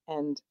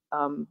 And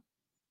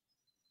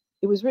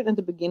it was written at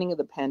the beginning of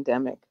the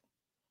pandemic.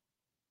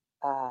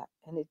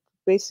 And it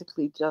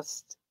basically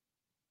just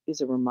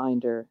is a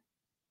reminder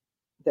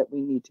that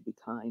we need to be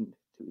kind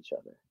to each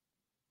other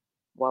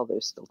while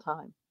there's still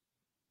time.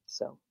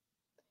 So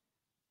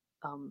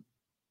I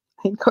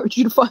encourage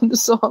you to find the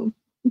song.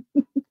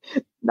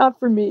 Not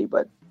for me,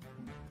 but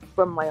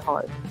from my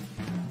heart.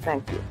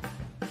 Thank you.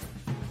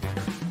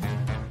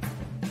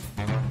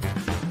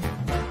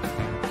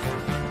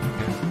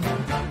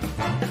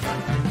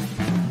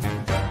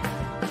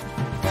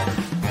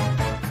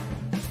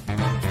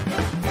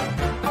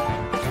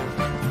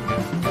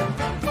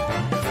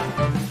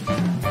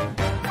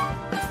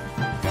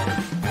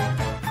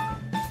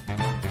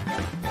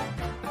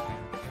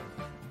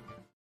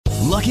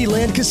 Lucky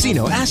Land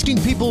Casino,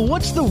 asking people,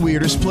 what's the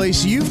weirdest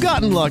place you've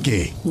gotten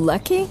lucky?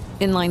 Lucky?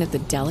 In line at the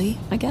deli,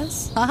 I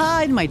guess?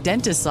 Aha, in my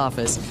dentist's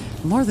office.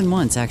 More than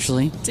once,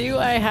 actually. Do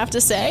I have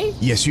to say?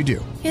 Yes, you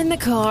do. In the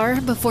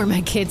car before my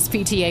kids'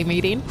 PTA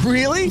meeting.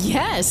 Really?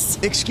 Yes.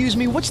 Excuse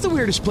me, what's the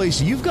weirdest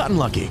place you've gotten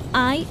lucky?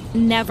 I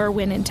never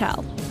win and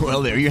tell.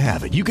 Well, there you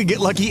have it. You can get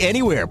lucky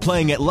anywhere,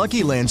 playing at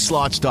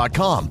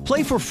LuckyLandSlots.com.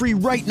 Play for free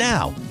right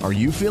now. Are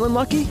you feeling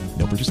lucky?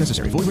 No purchase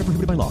necessary. Void where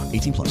prohibited by law.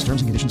 18 plus.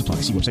 Terms and conditions apply.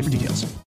 See website for details.